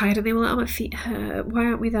got tired and they were like, oh, my feet hurt. Why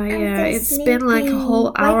aren't we there yet? It's been a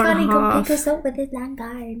whole hour and a half. Why can't he go pick us up with his long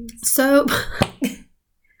arms? So...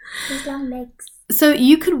 his long legs. So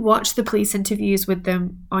you can watch the police interviews with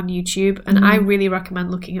them on YouTube, and I really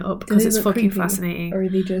recommend looking it up because it's fucking creepy, fascinating. or are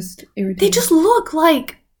they just irritating? They just look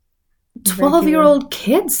like 12-year-old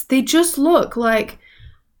kids. They just look like,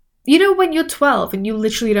 you know, when you're 12 and you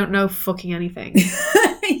literally don't know fucking anything.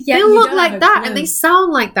 They look like that and they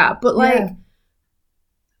sound like that, but like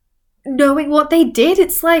knowing what they did,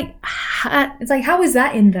 it's like how is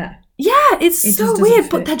that in there? Yeah, it's so weird,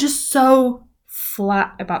 but they're just so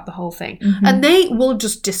flat about the whole thing. And they will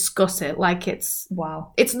just discuss it like it's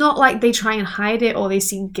it's not like they try and hide it or they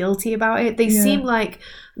seem guilty about it. They seem like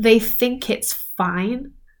they think it's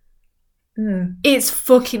fine. It's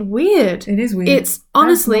fucking weird. It is weird. It's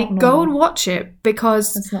honestly, go and watch it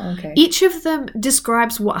because that's not okay. Each of them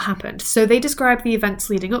describes what happened. So they describe the events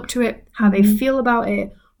leading up to it, how they feel about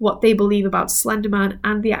it, what they believe about Slenderman,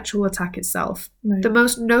 and the actual attack itself. The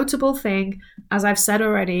most notable thing, as I've said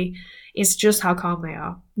already, is just how calm they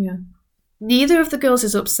are. Yeah. Neither of the girls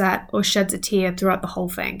is upset or sheds a tear throughout the whole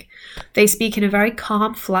thing. They speak in a very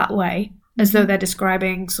calm, flat way, as though they're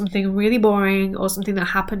describing something really boring or something that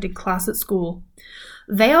happened in class at school.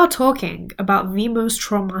 They are talking about the most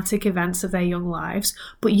traumatic events of their young lives,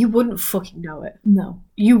 but you wouldn't fucking know it. No.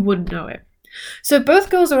 You wouldn't know it. So both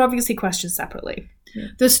girls are obviously questioned separately. Yeah.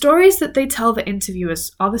 The stories that they tell the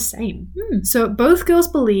interviewers are the same. So both girls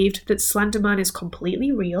believed that Slenderman is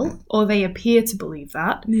completely real, or they appear to believe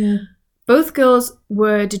that. Yeah. Both girls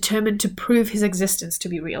were determined to prove his existence to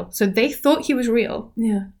be real. So they thought he was real.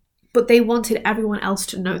 Yeah. But they wanted everyone else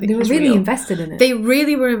to know that he was real. They were really invested in it. They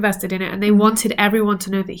really were invested in it, and they wanted everyone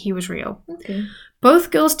to know that he was real. Okay.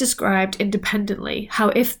 Both girls described independently how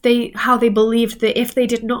they believed that if they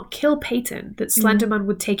did not kill Peyton, that Slenderman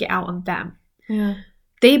would take it out on them. Yeah.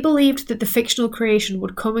 They believed that the fictional creation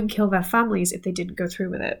would come and kill their families if they didn't go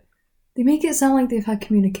through with it. They make it sound like they've had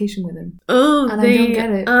communication with him. Oh, and I don't get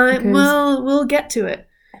it. Well, we'll get to it.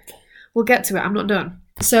 We'll get to it. I'm not done.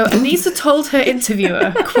 So Anissa told her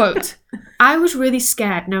interviewer, quote, "I was really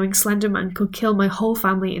scared knowing Slenderman could kill my whole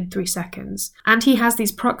family in 3 seconds. And he has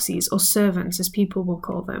these proxies, or servants as people will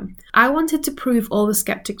call them. I wanted to prove all the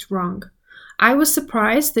skeptics wrong. I was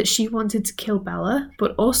surprised that she wanted to kill Bella,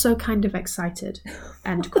 but also kind of excited."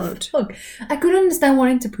 End quote. Look, I could understand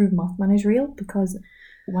wanting to prove Mothman is real, because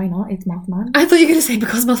why not? It's Mothman. I thought you were going to say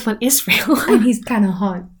because Mothman is real. And he's kind of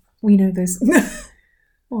hot. We know this.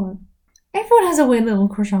 What? Everyone has a weird little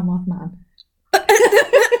crush on Mothman.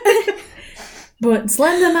 But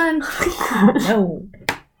Slenderman, no,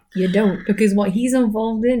 you don't, because what he's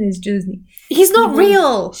involved in is just... He's not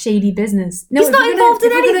real. Shady business. No, he's not involved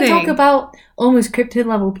in anything. We're going to talk about almost cryptid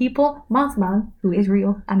level people, Mothman, who is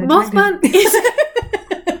real and attractive. Mothman is...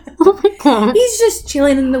 Oh my god. He's just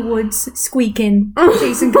chilling in the woods, squeaking,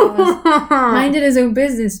 chasing cars, minding his own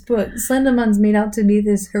business, but Slenderman's made out to be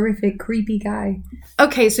this horrific, creepy guy.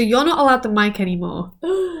 Okay, so you're not allowed the mic anymore.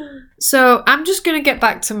 So I'm just going to get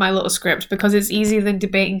back to my little script because it's easier than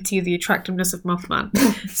debating to you the attractiveness of Mothman.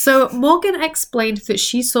 So Morgan explained that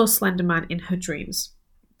she saw Slenderman in her dreams.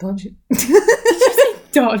 Dodge. Did you say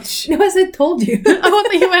dodge? No, I said told you. I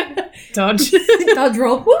thought you went dodge. Dodge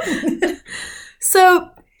roll.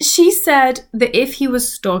 So... she said that if he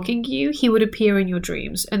was stalking you, he would appear in your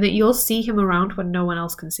dreams and that you'll see him around when no one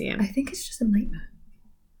else can see him. I think it's just a nightmare.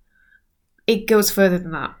 It goes further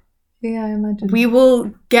than that. Yeah, I imagine. We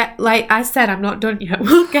will get, like I said, I'm not done yet.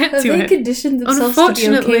 We'll get to it. Have they conditioned themselves to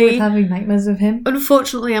be okay with having nightmares of him?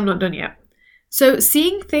 Unfortunately, I'm not done yet. So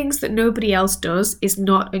seeing things that nobody else does is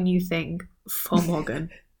not a new thing for Morgan.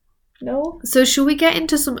 No. So shall we get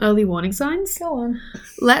into some early warning signs? Go on.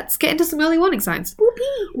 Let's get into some early warning signs.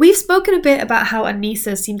 Whoopee. We've spoken a bit about how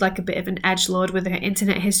Anissa seemed like a bit of an edgelord with her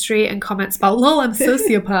internet history and comments about, lol, I'm a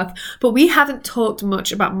sociopath. But we haven't talked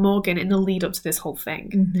much about Morgan in the lead up to this whole thing.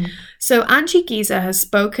 Mm-hmm. So Angie Giza has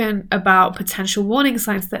spoken about potential warning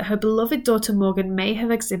signs that her beloved daughter Morgan may have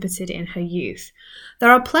exhibited in her youth. There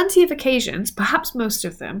are plenty of occasions, perhaps most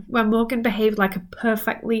of them, where Morgan behaved like a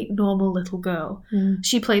perfectly normal little girl.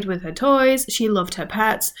 She played with her toys, she loved her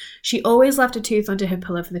pets, she always left a tooth under her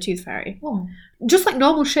pillow for the tooth fairy. Oh. Just like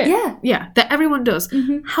normal shit. Yeah. Yeah, that everyone does.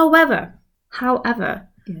 Mm-hmm. However,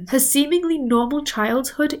 yes. her seemingly normal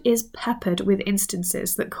childhood is peppered with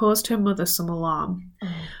instances that caused her mother some alarm. Oh.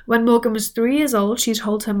 When Morgan was 3 years old, she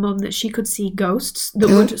told her mum that she could see ghosts that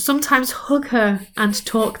would sometimes hug her and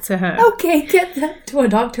talk to her. Okay, get that to a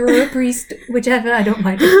doctor or a priest, whichever, I don't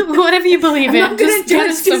mind. Whatever you believe in, just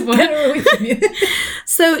get someone. Just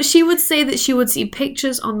So she would say that she would see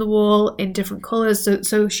pictures on the wall in different colours.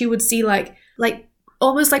 So she would see like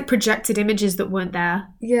almost like projected images that weren't there.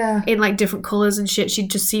 Yeah. In like different colours and shit. She'd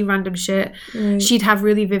just see random shit. Right. She'd have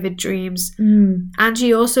really vivid dreams. Mm.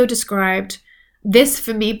 Angie also described This,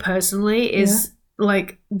 for me personally, is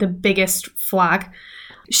like the biggest flag.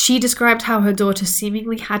 She described how her daughter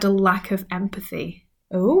seemingly had a lack of empathy.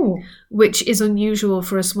 Oh. Which is unusual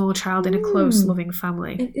for a small child in a close, loving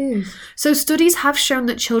family. It is. So studies have shown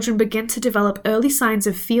that children begin to develop early signs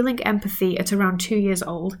of feeling empathy at around 2 years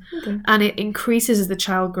old, and it increases as the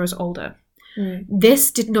child grows older. Right.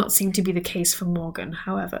 This did not seem to be the case for Morgan,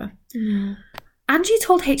 however. Yeah. Angie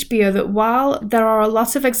told HBO that while there are a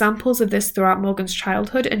lot of examples of this throughout Morgan's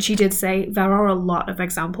childhood, and she did say there are a lot of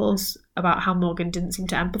examples about how Morgan didn't seem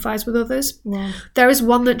to empathise with others, there is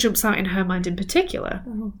one that jumps out in her mind in particular.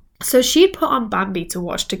 Oh. So she'd put on Bambi to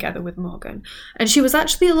watch together with Morgan, and she was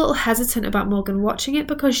actually a little hesitant about Morgan watching it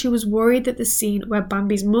because she was worried that the scene where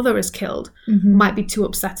Bambi's mother is killed might be too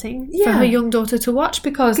upsetting for her young daughter to watch,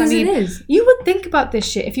 because I mean, it is. you would think about this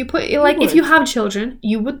shit if you put if you have children,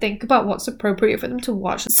 you would think about what's appropriate for them to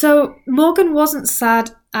watch. So Morgan wasn't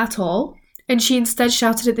sad at all, and she instead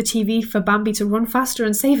shouted at the TV for Bambi to run faster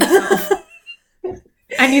and save herself.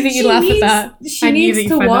 I knew that you'd laugh at that. I knew that you'd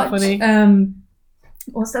find that funny.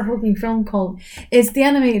 What's that fucking film called? It's the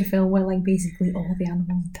animated film where, like, basically all the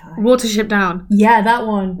animals die. Watership Down. Yeah, that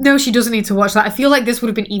one. No, she doesn't need to watch that. I feel like this would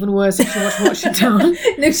have been even worse if she watched Watership Down.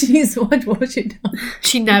 No, she needs to watch Watership Down.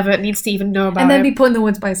 She never needs to even know about it. And then be put in the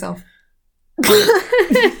woods by herself.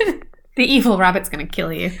 The evil rabbit's going to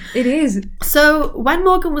kill you. It is. So, when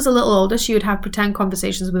Morgan was a little older, she would have pretend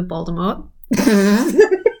conversations with Voldemort.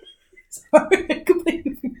 Sorry, I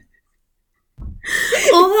completely...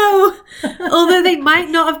 Although they might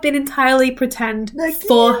not have been entirely pretend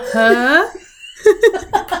for her.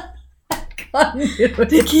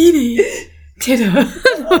 Bikini. Ditto.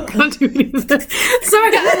 I can't do anything.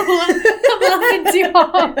 Sorry, I'm laughing too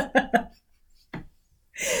hard.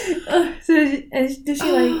 So does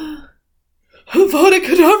she like... Avada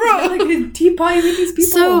Kedavra! Like a tea party with these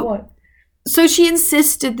people or what? So she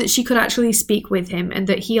insisted that she could actually speak with him and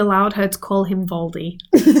that he allowed her to call him Voldy.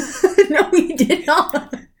 No, he did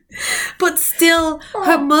not. But still,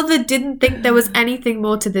 her mother didn't think there was anything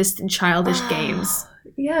more to this than childish games.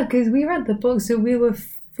 Yeah, because we read the book, so we were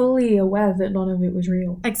fully aware that none of it was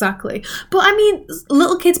real. Exactly. But I mean,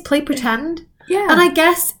 little kids play pretend. Yeah. And I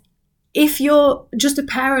guess if you're just a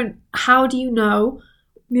parent, how do you know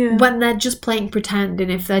when they're just playing pretend and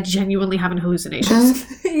if they're genuinely having hallucinations?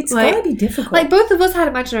 It's gotta be difficult. Like, both of us had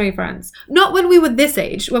imaginary friends. Not when we were this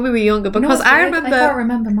age, when we were younger, because I remember... I can't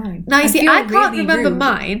remember mine. Now, you see, I can't remember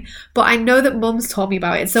mine, but I know that Mum's told me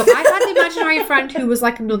about it. So I had an imaginary friend who was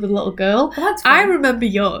like another little girl. Oh, that's fine. I remember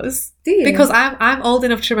yours. Do you? Because I'm old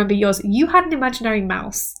enough to remember yours. You had an imaginary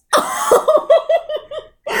mouse. Oh,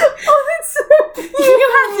 that's so cute. You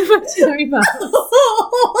had an imaginary mouse.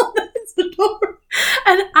 Oh, that's adorable.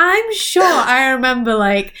 And I'm sure I remember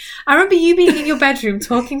you being in your bedroom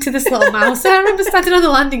talking to this little mouse, and I remember standing on the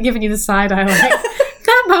landing giving you the side eye, like,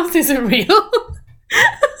 that mouse isn't real.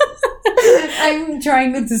 I'm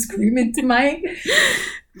trying not to scream into my...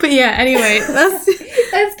 But yeah, anyway, that's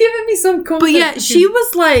given me some comfort. But yeah, she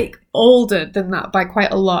was like older than that by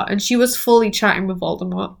quite a lot, and she was fully chatting with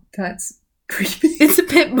Voldemort. That's creepy. It's a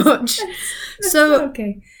bit much. That's not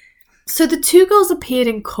okay. So the two girls appeared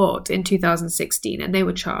in court in 2016 and they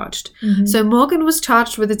were charged. Mm-hmm. So Morgan was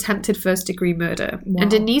charged with attempted first-degree murder. Wow.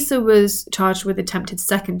 And Anissa was charged with attempted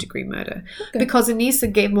second-degree murder. Okay. Because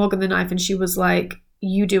Anissa gave Morgan the knife and she was like,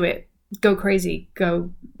 you do it. Go crazy.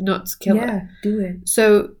 Go nuts. Kill her. Yeah, do it.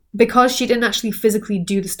 So because she didn't actually physically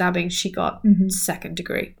do the stabbing, she got second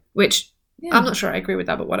degree. Which, I'm not sure I agree with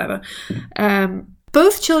that, but whatever.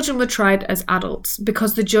 Both children were tried as adults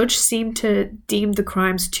because the judge seemed to deem the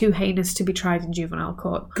crimes too heinous to be tried in juvenile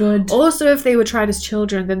court. Good. Also, if they were tried as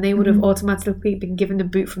children, then they would have automatically been given the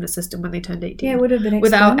boot from the system when they turned 18. Yeah, it would have been expunged.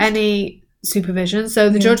 Without any supervision. So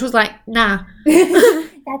the judge was like, nah.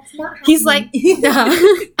 That's not happening. He's like, nah,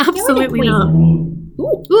 absolutely not.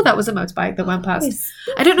 Ooh, that was a motorbike that went past.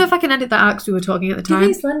 I don't know if I can edit that out because we were talking at the time.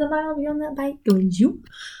 Did you Slenderman will be on that bike going zoop?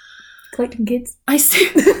 Collecting kids. I see.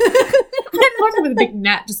 I'm watching with a big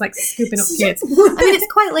net, just like scooping up kids. I mean,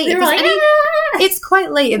 it's quite late. It's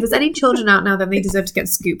quite late. If there's any children out now, then they deserve to get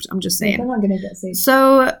scooped. I'm just saying. They're not going to get scooped.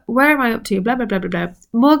 So, where am I up to? Blah, blah, blah, blah, blah.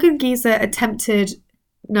 Morgan Geezer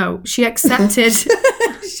she accepted.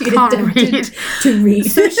 To read.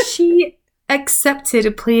 So she accepted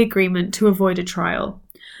a plea agreement to avoid a trial.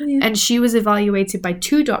 Yeah. And she was evaluated by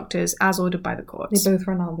 2 doctors as ordered by the courts. They both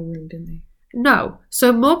ran out of the room, didn't they? No.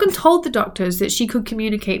 So Morgan told the doctors that she could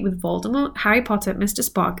communicate with Voldemort, Harry Potter, Mr.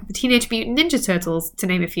 Spock, the Teenage Mutant Ninja Turtles, to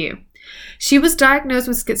name a few. She was diagnosed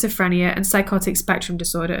with schizophrenia and psychotic spectrum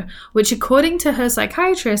disorder, which according to her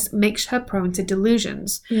psychiatrist makes her prone to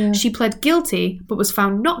delusions. Yeah. She pled guilty, but was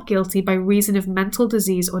found not guilty by reason of mental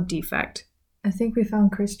disease or defect. I think we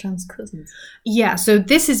found Chris Chan's cousins. Yeah, so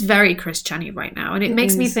this is very Chris Channy right now. And it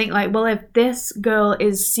makes me think like, well, if this girl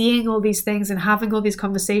is seeing all these things and having all these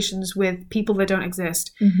conversations with people that don't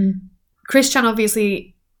exist, Chris Chan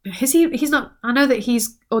obviously, he's not, I know that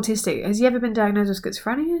he's autistic. Has he ever been diagnosed with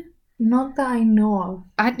schizophrenia? Not that I know of.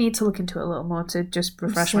 I'd need to look into it a little more to just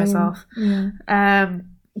refresh Same. myself. Yeah.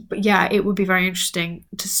 But yeah, it would be very interesting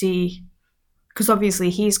to see, because obviously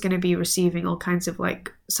he's going to be receiving all kinds of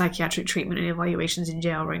like psychiatric treatment and evaluations in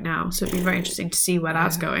jail right now. So it'd be very interesting to see where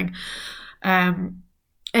that's going.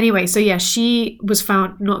 Anyway, so yeah, she was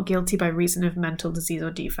found not guilty by reason of mental disease or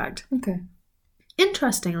defect. Okay.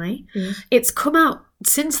 Interestingly, it's come out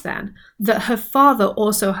since then that her father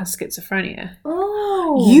also has schizophrenia.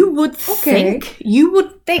 Oh. You would think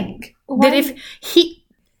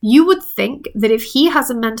that if he has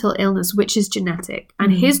a mental illness which is genetic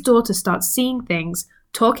and his daughter starts seeing things,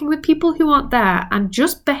 talking with people who aren't there and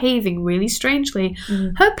just behaving really strangely,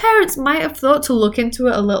 her parents might have thought to look into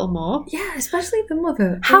it a little more. Yeah, especially the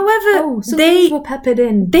mother. However, they were peppered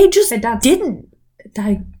in. They just didn't.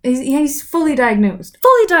 He's fully diagnosed.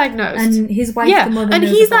 And his wife, the mother, and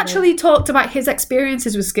knows he's about actually talked about his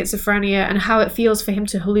experiences with schizophrenia and how it feels for him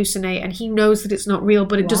to hallucinate, and he knows that it's not real,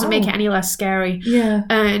 but it doesn't make it any less scary. Yeah.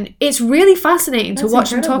 And it's really fascinating to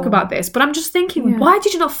watch him talk about this, but I'm just thinking, why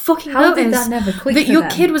did you not fucking notice that your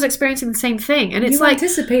kid was experiencing the same thing? And it's you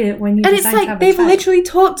anticipate it when you and it's like they've literally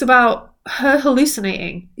talked about her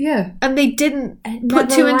hallucinating. Yeah. And they didn't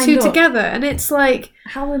put two and two together. And it's like,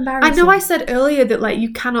 how embarrassing. I know I said earlier that like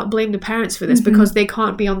you cannot blame the parents for this because they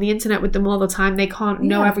can't be on the internet with them all the time. They can't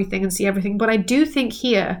know everything and see everything. But I do think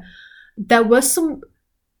here there were some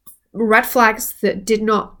red flags that did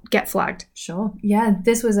not get flagged. Sure. Yeah,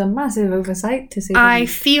 this was a massive oversight to say. I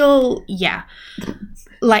feel,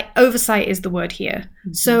 like oversight is the word here.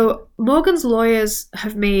 So Morgan's lawyers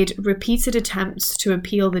have made repeated attempts to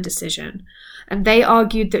appeal the decision, and they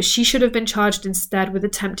argued that she should have been charged instead with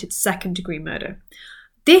attempted second-degree murder.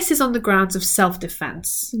 This is on the grounds of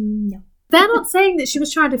self-defense. No. They're not saying that she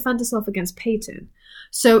was trying to defend herself against Peyton.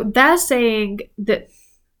 So they're saying that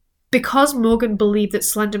because Morgan believed that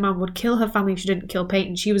Slenderman would kill her family if she didn't kill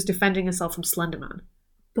Peyton, she was defending herself from Slenderman.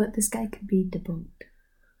 But this guy could be debunked.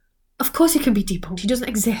 Of course he can be debunked. He doesn't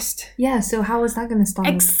exist. Yeah, so how is that going to stand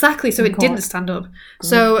up? Exactly, so it didn't stand up. Good.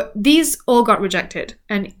 So these all got rejected,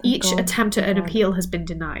 and each attempt at an appeal has been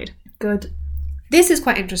denied. Good. This is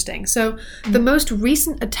quite interesting. So the most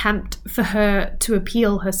recent attempt for her to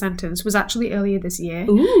appeal her sentence was actually earlier this year,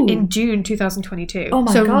 in June 2022. Oh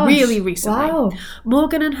my gosh. So really recently. Wow.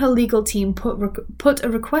 Morgan and her legal team put a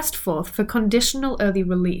request forth for conditional early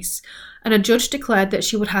release, and a judge declared that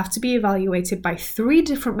she would have to be evaluated by 3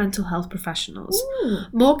 different mental health professionals.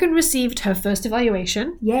 Morgan received her first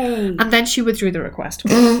evaluation. Yay. And then she withdrew the request.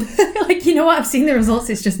 Like, you know what? I've seen the results.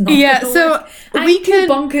 It's just not. Yeah, so we can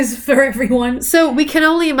bonkers for everyone. So we can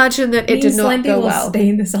only imagine that it did not go well. Stay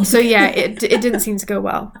in this so yeah, it didn't seem to go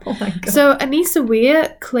well. Oh my god. So Anissa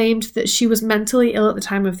Weir claimed that she was mentally ill at the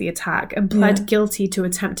time of the attack and pled guilty to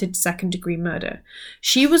attempted second-degree murder.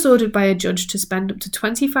 She was ordered by a judge to spend up to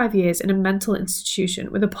 25 years in a mental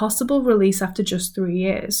institution with a possible release after just 3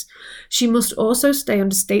 years. She must also stay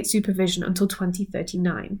under state supervision until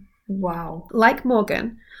 2039. Wow. Like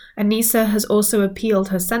Morgan, Anissa has also appealed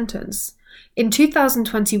her sentence. In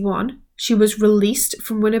 2021, she was released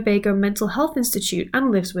from Winnebago Mental Health Institute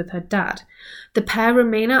and lives with her dad. The pair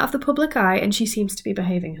remain out of the public eye, and she seems to be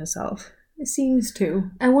behaving herself. It seems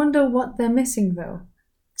to. I wonder what they're missing, though.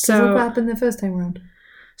 So look what happened the first time around.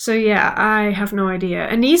 So yeah, I have no idea.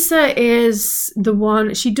 Anissa is the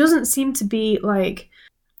one, she doesn't seem to be like,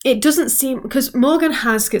 it doesn't seem, because Morgan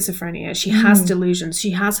has schizophrenia, she has delusions, she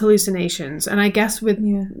has hallucinations, and I guess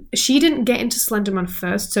she didn't get into Slenderman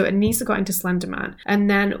first, so Anissa got into Slenderman, and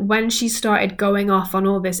then when she started going off on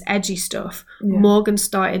all this edgy stuff, Morgan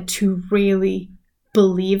started to really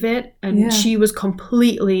believe it, and she was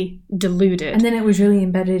completely deluded. And then it was really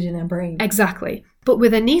embedded in her brain. Exactly. But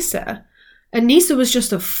with Anissa was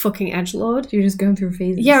just a fucking edgelord. You're just going through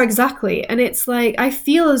phases. Yeah, exactly. And it's like, I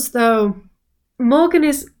feel as though Morgan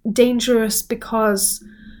is dangerous because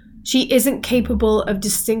she isn't capable of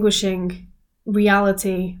distinguishing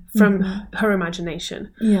reality from her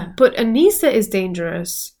imagination. Yeah. But Anissa is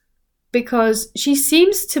dangerous because she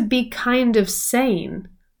seems to be kind of sane,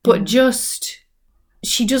 but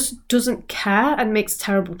she just doesn't care and makes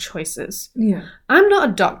terrible choices. Yeah. I'm not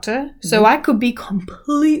a doctor, so I could be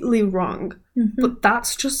completely wrong. But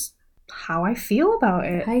that's just how I feel about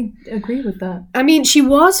it. I agree with that. I mean, she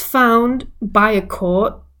was found by a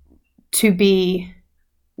court to be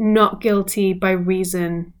not guilty by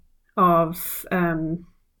reason of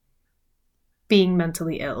being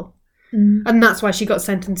mentally ill. And that's why she got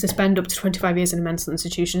sentenced to spend up to 25 years in a mental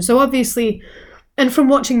institution. So obviously, and from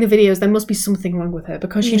watching the videos, there must be something wrong with her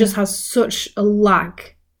because she just has such a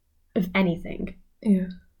lack of anything. Yeah.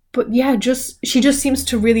 But yeah, she just seems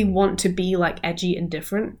to really want to be like edgy and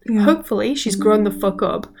different. Yeah. Hopefully she's grown the fuck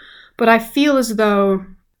up. But I feel as though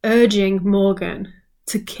urging Morgan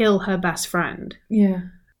to kill her best friend. Yeah.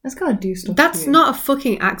 That's gotta do stuff. That's not a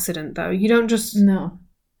fucking accident though. You don't just... No.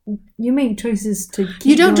 You make choices to keep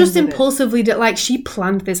You don't just impulsively like she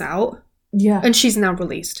planned this out. Yeah. And she's now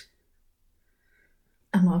released.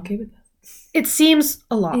 I'm not okay with that. It seems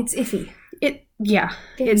a lot. It's iffy.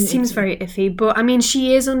 It seems very iffy. But I mean,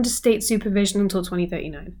 she is under state supervision until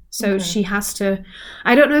 2039. So she has to...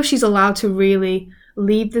 I don't know if she's allowed to really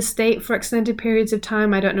leave the state for extended periods of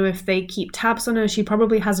time. I don't know if they keep tabs on her. She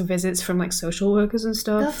probably has visits from like social workers and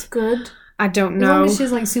stuff. That's good. I don't know. As long as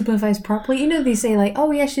she's like supervised properly. You know, they say like,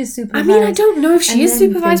 oh yeah, she's supervised. I mean, I don't know if she is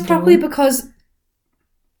supervised properly because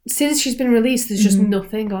since she's been released, there's just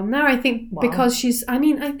nothing on there. I think because she's, I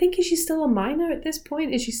think is she still a minor at this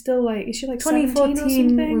point? Is she still like, is she like 17 or something?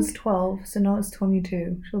 2014 was 12, so now it's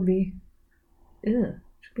 22. She'll be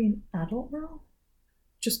an adult now?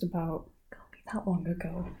 Just about. Can't be that long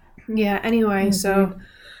ago. Yeah, anyway, so,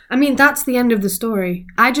 I mean, that's the end of the story.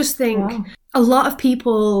 I just think a lot of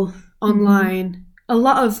people online, a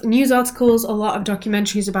lot of news articles, a lot of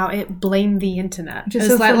documentaries about it blame the internet. Just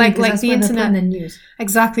so like the internet. The news.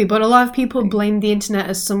 Exactly, but a lot of people blame the internet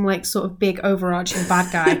as some like sort of big overarching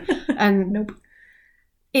bad guy. And nope.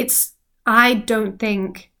 I don't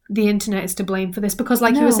think the internet is to blame for this because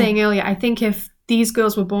like you were saying earlier, I think if these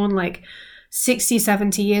girls were born like 60,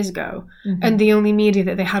 70 years ago and the only media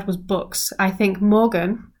that they had was books, I think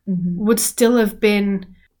Morgan would still have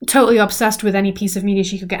been totally obsessed with any piece of media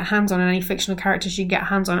she could get her hands on and any fictional character she could get her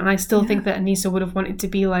hands on. And I still think that Anissa would have wanted to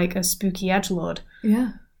be like a spooky edgelord.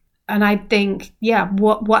 Yeah. And I think,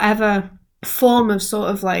 whatever form of sort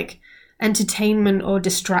of like entertainment or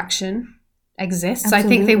distraction exists, absolutely. I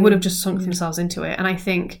think they would have just sunk themselves into it. And I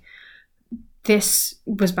think this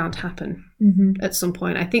was bound to happen at some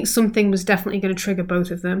point. I think something was definitely going to trigger both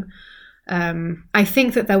of them. I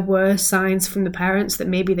think that there were signs from the parents that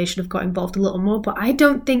maybe they should have got involved a little more, but I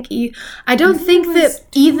don't think that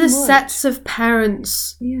either sets of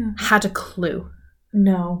parents had a clue.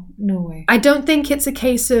 No way. I don't think it's a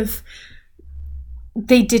case of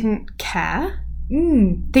they didn't care.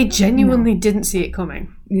 They genuinely didn't see it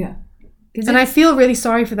coming. Yeah. And I feel really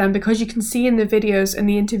sorry for them because you can see in the videos and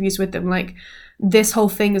the interviews with them, like, this whole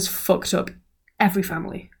thing has fucked up every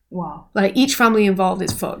family. Wow. Like, each family involved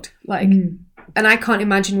is fucked. Like, and I can't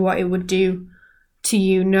imagine what it would do to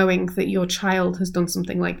you knowing that your child has done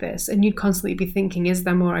something like this. And you'd constantly be thinking, is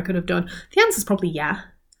there more I could have done? The answer's probably yeah.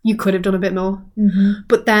 You could have done a bit more.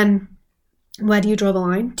 But then, where do you draw the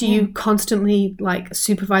line? Do you constantly, like,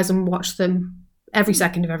 supervise and watch them every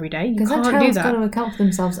second of every day? You can't do that. Because that child's got to account for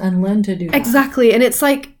themselves and learn to do that. Exactly. And it's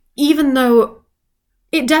like, even though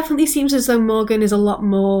it definitely seems as though Morgan is a lot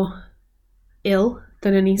more ill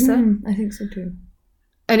than Anissa. I think so too.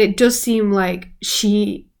 And it does seem like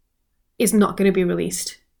she is not going to be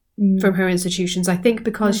released from her institutions. I think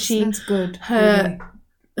because that's good.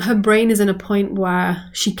 Her brain is in a point where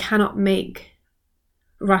she cannot make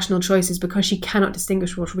rational choices because she cannot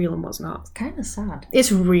distinguish what's real and what's not. It's kind of sad.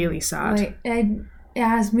 It's really sad. Like, it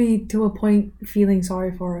has me to a point feeling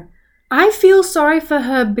sorry for her. I feel sorry for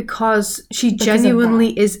her because she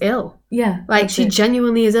genuinely is ill. Yeah. Like, she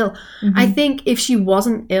genuinely is ill. I think if she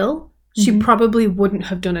wasn't ill, she probably wouldn't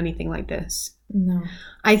have done anything like this. No.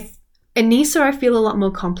 Anissa, I feel a lot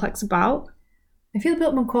more complex about. I feel a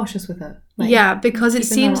bit more cautious with her. Like, yeah, because it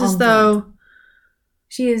seems as though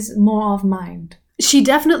she is more of mind. She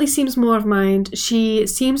definitely seems more of mind. She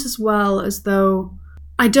seems as well as though,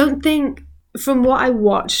 I don't think, from what I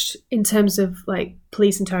watched in terms of like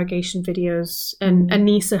police interrogation videos and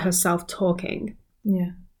Anissa herself talking,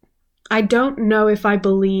 I don't know if I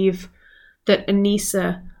believe that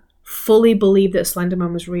Anissa fully believed that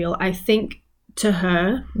Slenderman was real. I think to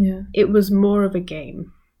her, it was more of a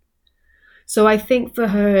game. So I think for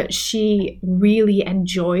her, she really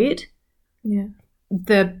enjoyed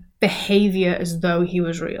the behavior as though he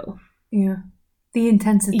was real. Yeah. The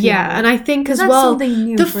intensity. Yeah, and I think as well,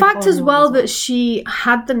 the fact as well that she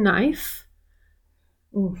had the knife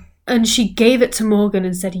and she gave it to Morgan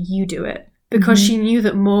and said, you do it. Because she knew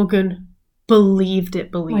that Morgan believed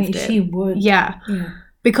it. She would. Yeah.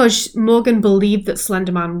 because Morgan believed that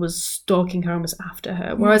Slenderman was stalking her and was after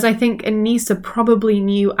her. Whereas I think Anissa probably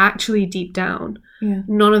knew actually deep down,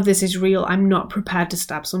 none of this is real. I'm not prepared to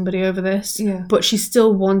stab somebody over this. Yeah. But she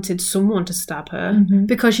still wanted someone to stab her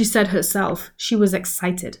because she said herself she was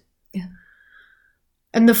excited. Yeah.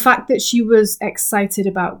 And the fact that she was excited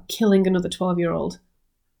about killing another 12-year-old,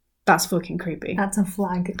 that's fucking creepy. That's a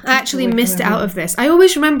flag. I actually missed out of this. I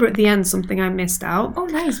always remember at the end something I missed out. Oh,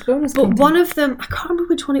 nice. Bonus But content. one of them, I can't remember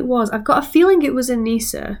which one it was. I've got a feeling it was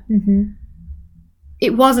Anissa.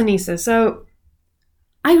 It was Anissa. So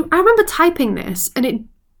I remember typing this and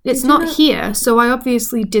it's not here. So I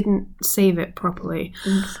obviously didn't save it properly.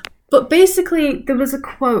 But basically, there was a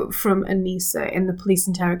quote from Anissa in the police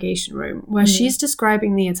interrogation room where she's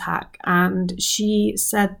describing the attack. And she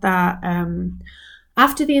said that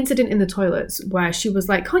after the incident in the toilets where she was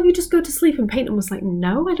like, can't you just go to sleep? And Peyton was like,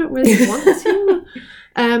 no, I don't really want to.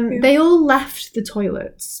 They all left the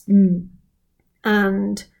toilets.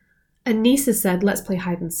 And Anissa said, let's play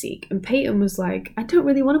hide and seek. And Peyton was like, I don't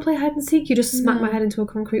really want to play hide and seek. You just smacked my head into a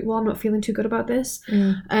concrete wall. I'm not feeling too good about this.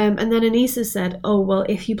 And then Anissa said, oh, well,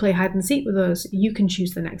 if you play hide and seek with us, you can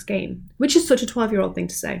choose the next game. Which is such a 12-year-old thing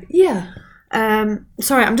to say. Yeah.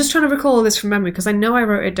 Sorry, I'm just trying to recall all this from memory because I know I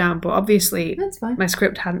wrote it down, but obviously That's fine. my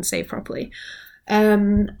script hadn't saved properly.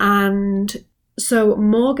 And so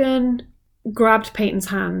Morgan grabbed Peyton's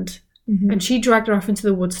hand and she dragged her off into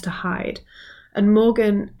the woods to hide. And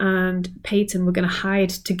Morgan and Peyton were going to hide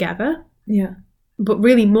together. Yeah. But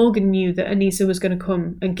really, Morgan knew that Anissa was going to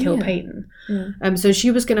come and kill Peyton. So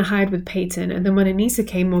she was going to hide with Peyton. And then when Anissa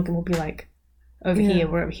came, Morgan would be like, over here,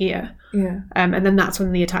 we're over here. And then that's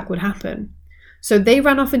when the attack would happen. So they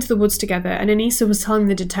ran off into the woods together. And Anissa was telling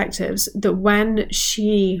the detectives that when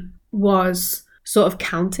she was sort of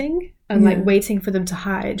counting and like waiting for them to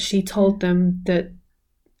hide, she told them that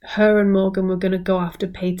her and Morgan were going to go after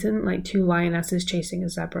Peyton like two lionesses chasing a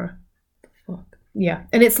zebra. Fuck. Yeah.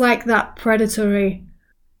 And it's like that predatory,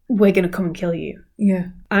 we're going to come and kill you. Yeah.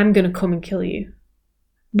 I'm going to come and kill you.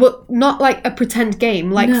 But not like a pretend game,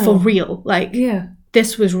 like for real. Like,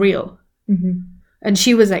 this was real. And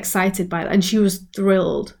she was excited by that. And she was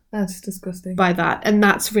thrilled. That's disgusting. By that. And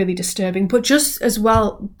that's really disturbing. But just as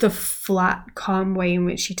well, the flat, calm way in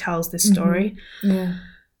which she tells this story. Yeah.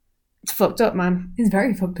 It's fucked up, man. It's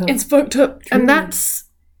very fucked up. It's fucked up. Truly. And that's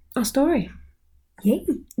our story. Yay.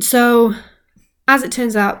 So, as it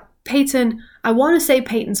turns out, Peyton, I want to say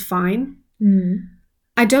Peyton's fine.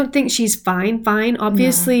 I don't think she's fine.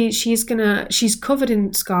 Obviously, she's covered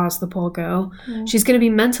in scars, the poor girl. She's going to be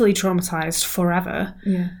mentally traumatized forever.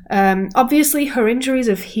 Obviously, her injuries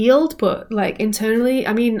have healed, but like internally,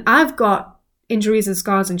 I mean, I've got injuries and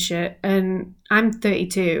scars and shit, and I'm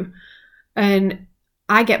 32, and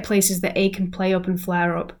I get places that ache and play up and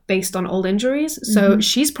flare up based on old injuries. So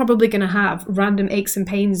she's probably going to have random aches and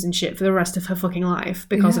pains and shit for the rest of her fucking life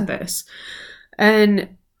because of this.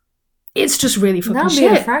 And it's just really fucking shit.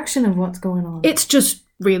 That'll be a fraction of what's going on. It's just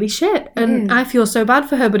really shit. And I feel so bad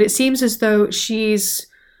for her, but it seems as though she's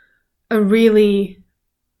a really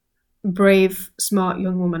brave, smart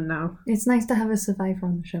young woman now. It's nice to have a survivor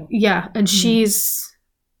on the show. Yeah, and she's...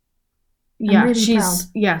 Yeah, really she's... proud.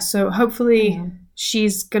 Yeah, so hopefully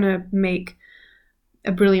she's going to make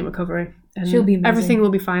a brilliant recovery. And she'll be amazing. Everything will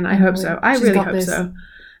be fine. I hope so. I She's really got hope this. so.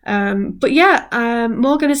 But yeah,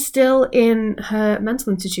 Morgan is still in her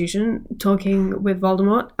mental institution talking with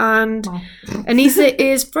Voldemort, and Anissa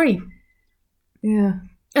is free. Yeah.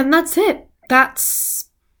 And that's it. That's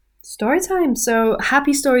story time. So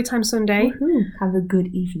happy story time Sunday. Woohoo. Have a good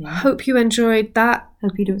evening. Hope you enjoyed that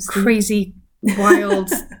Hope you don't sleep. crazy, wild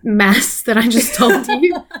mess that I just told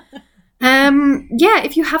you. Yeah,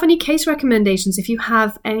 if you have any case recommendations, if you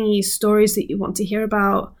have any stories that you want to hear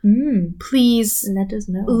about, please let us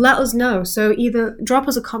know. Let us know. So either drop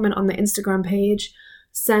us a comment on the Instagram page,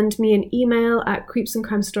 send me an email at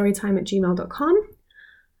creepsandcrimestorytime@gmail.com.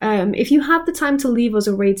 If you have the time to leave us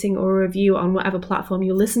a rating or a review on whatever platform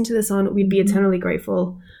you listen to this on, we'd be eternally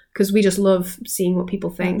grateful because we just love seeing what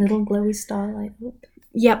people think. That little glowy star light up.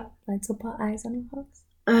 Yep. Lights up our eyes and our hearts.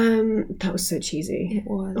 That was so cheesy. It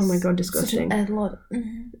was. Oh my god, disgusting. Such an lot.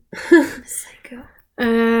 Psycho.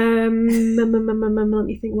 Let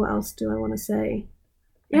me think, what else do I want to say?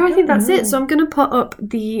 Yeah, I think that's it. So I'm going to put up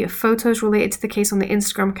the photos related to the case on the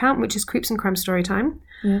Instagram account, which is Creeps and Crime Storytime.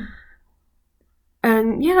 Yeah.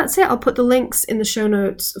 And yeah, that's it. I'll put the links in the show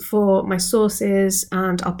notes for my sources,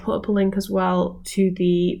 and I'll put up a link as well to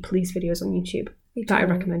the police videos on YouTube that I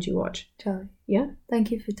recommend you watch. Charlie. Yeah?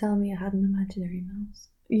 Thank you for telling me I had an imaginary mouse.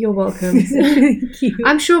 You're welcome. Cute.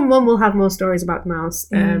 I'm sure Mum will have more stories about the mouse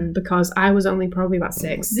Mm. because I was only probably about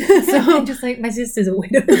 6. So just like my sister's a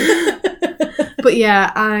widow. But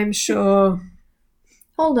yeah, I'm sure.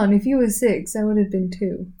 Hold on, if you were 6, I would have been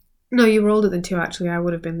 2. No, you were older than 2 actually. I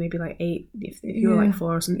would have been maybe like 8 if you were like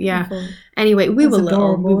 4 or something. Yeah. Before. Anyway, we That's were little.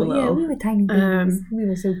 adorable. We were little. Yeah, we were tiny babies. We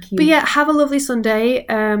were so cute. But yeah, have a lovely Sunday.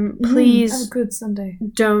 Have Please a good Sunday.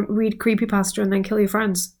 don't read creepypasta and then kill your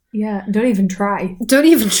friends. Yeah, don't even try. Don't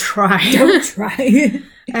even try. Don't try.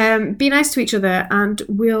 Be nice to each other, and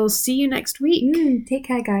we'll see you next week. Take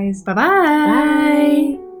care, guys. Bye-bye. Bye.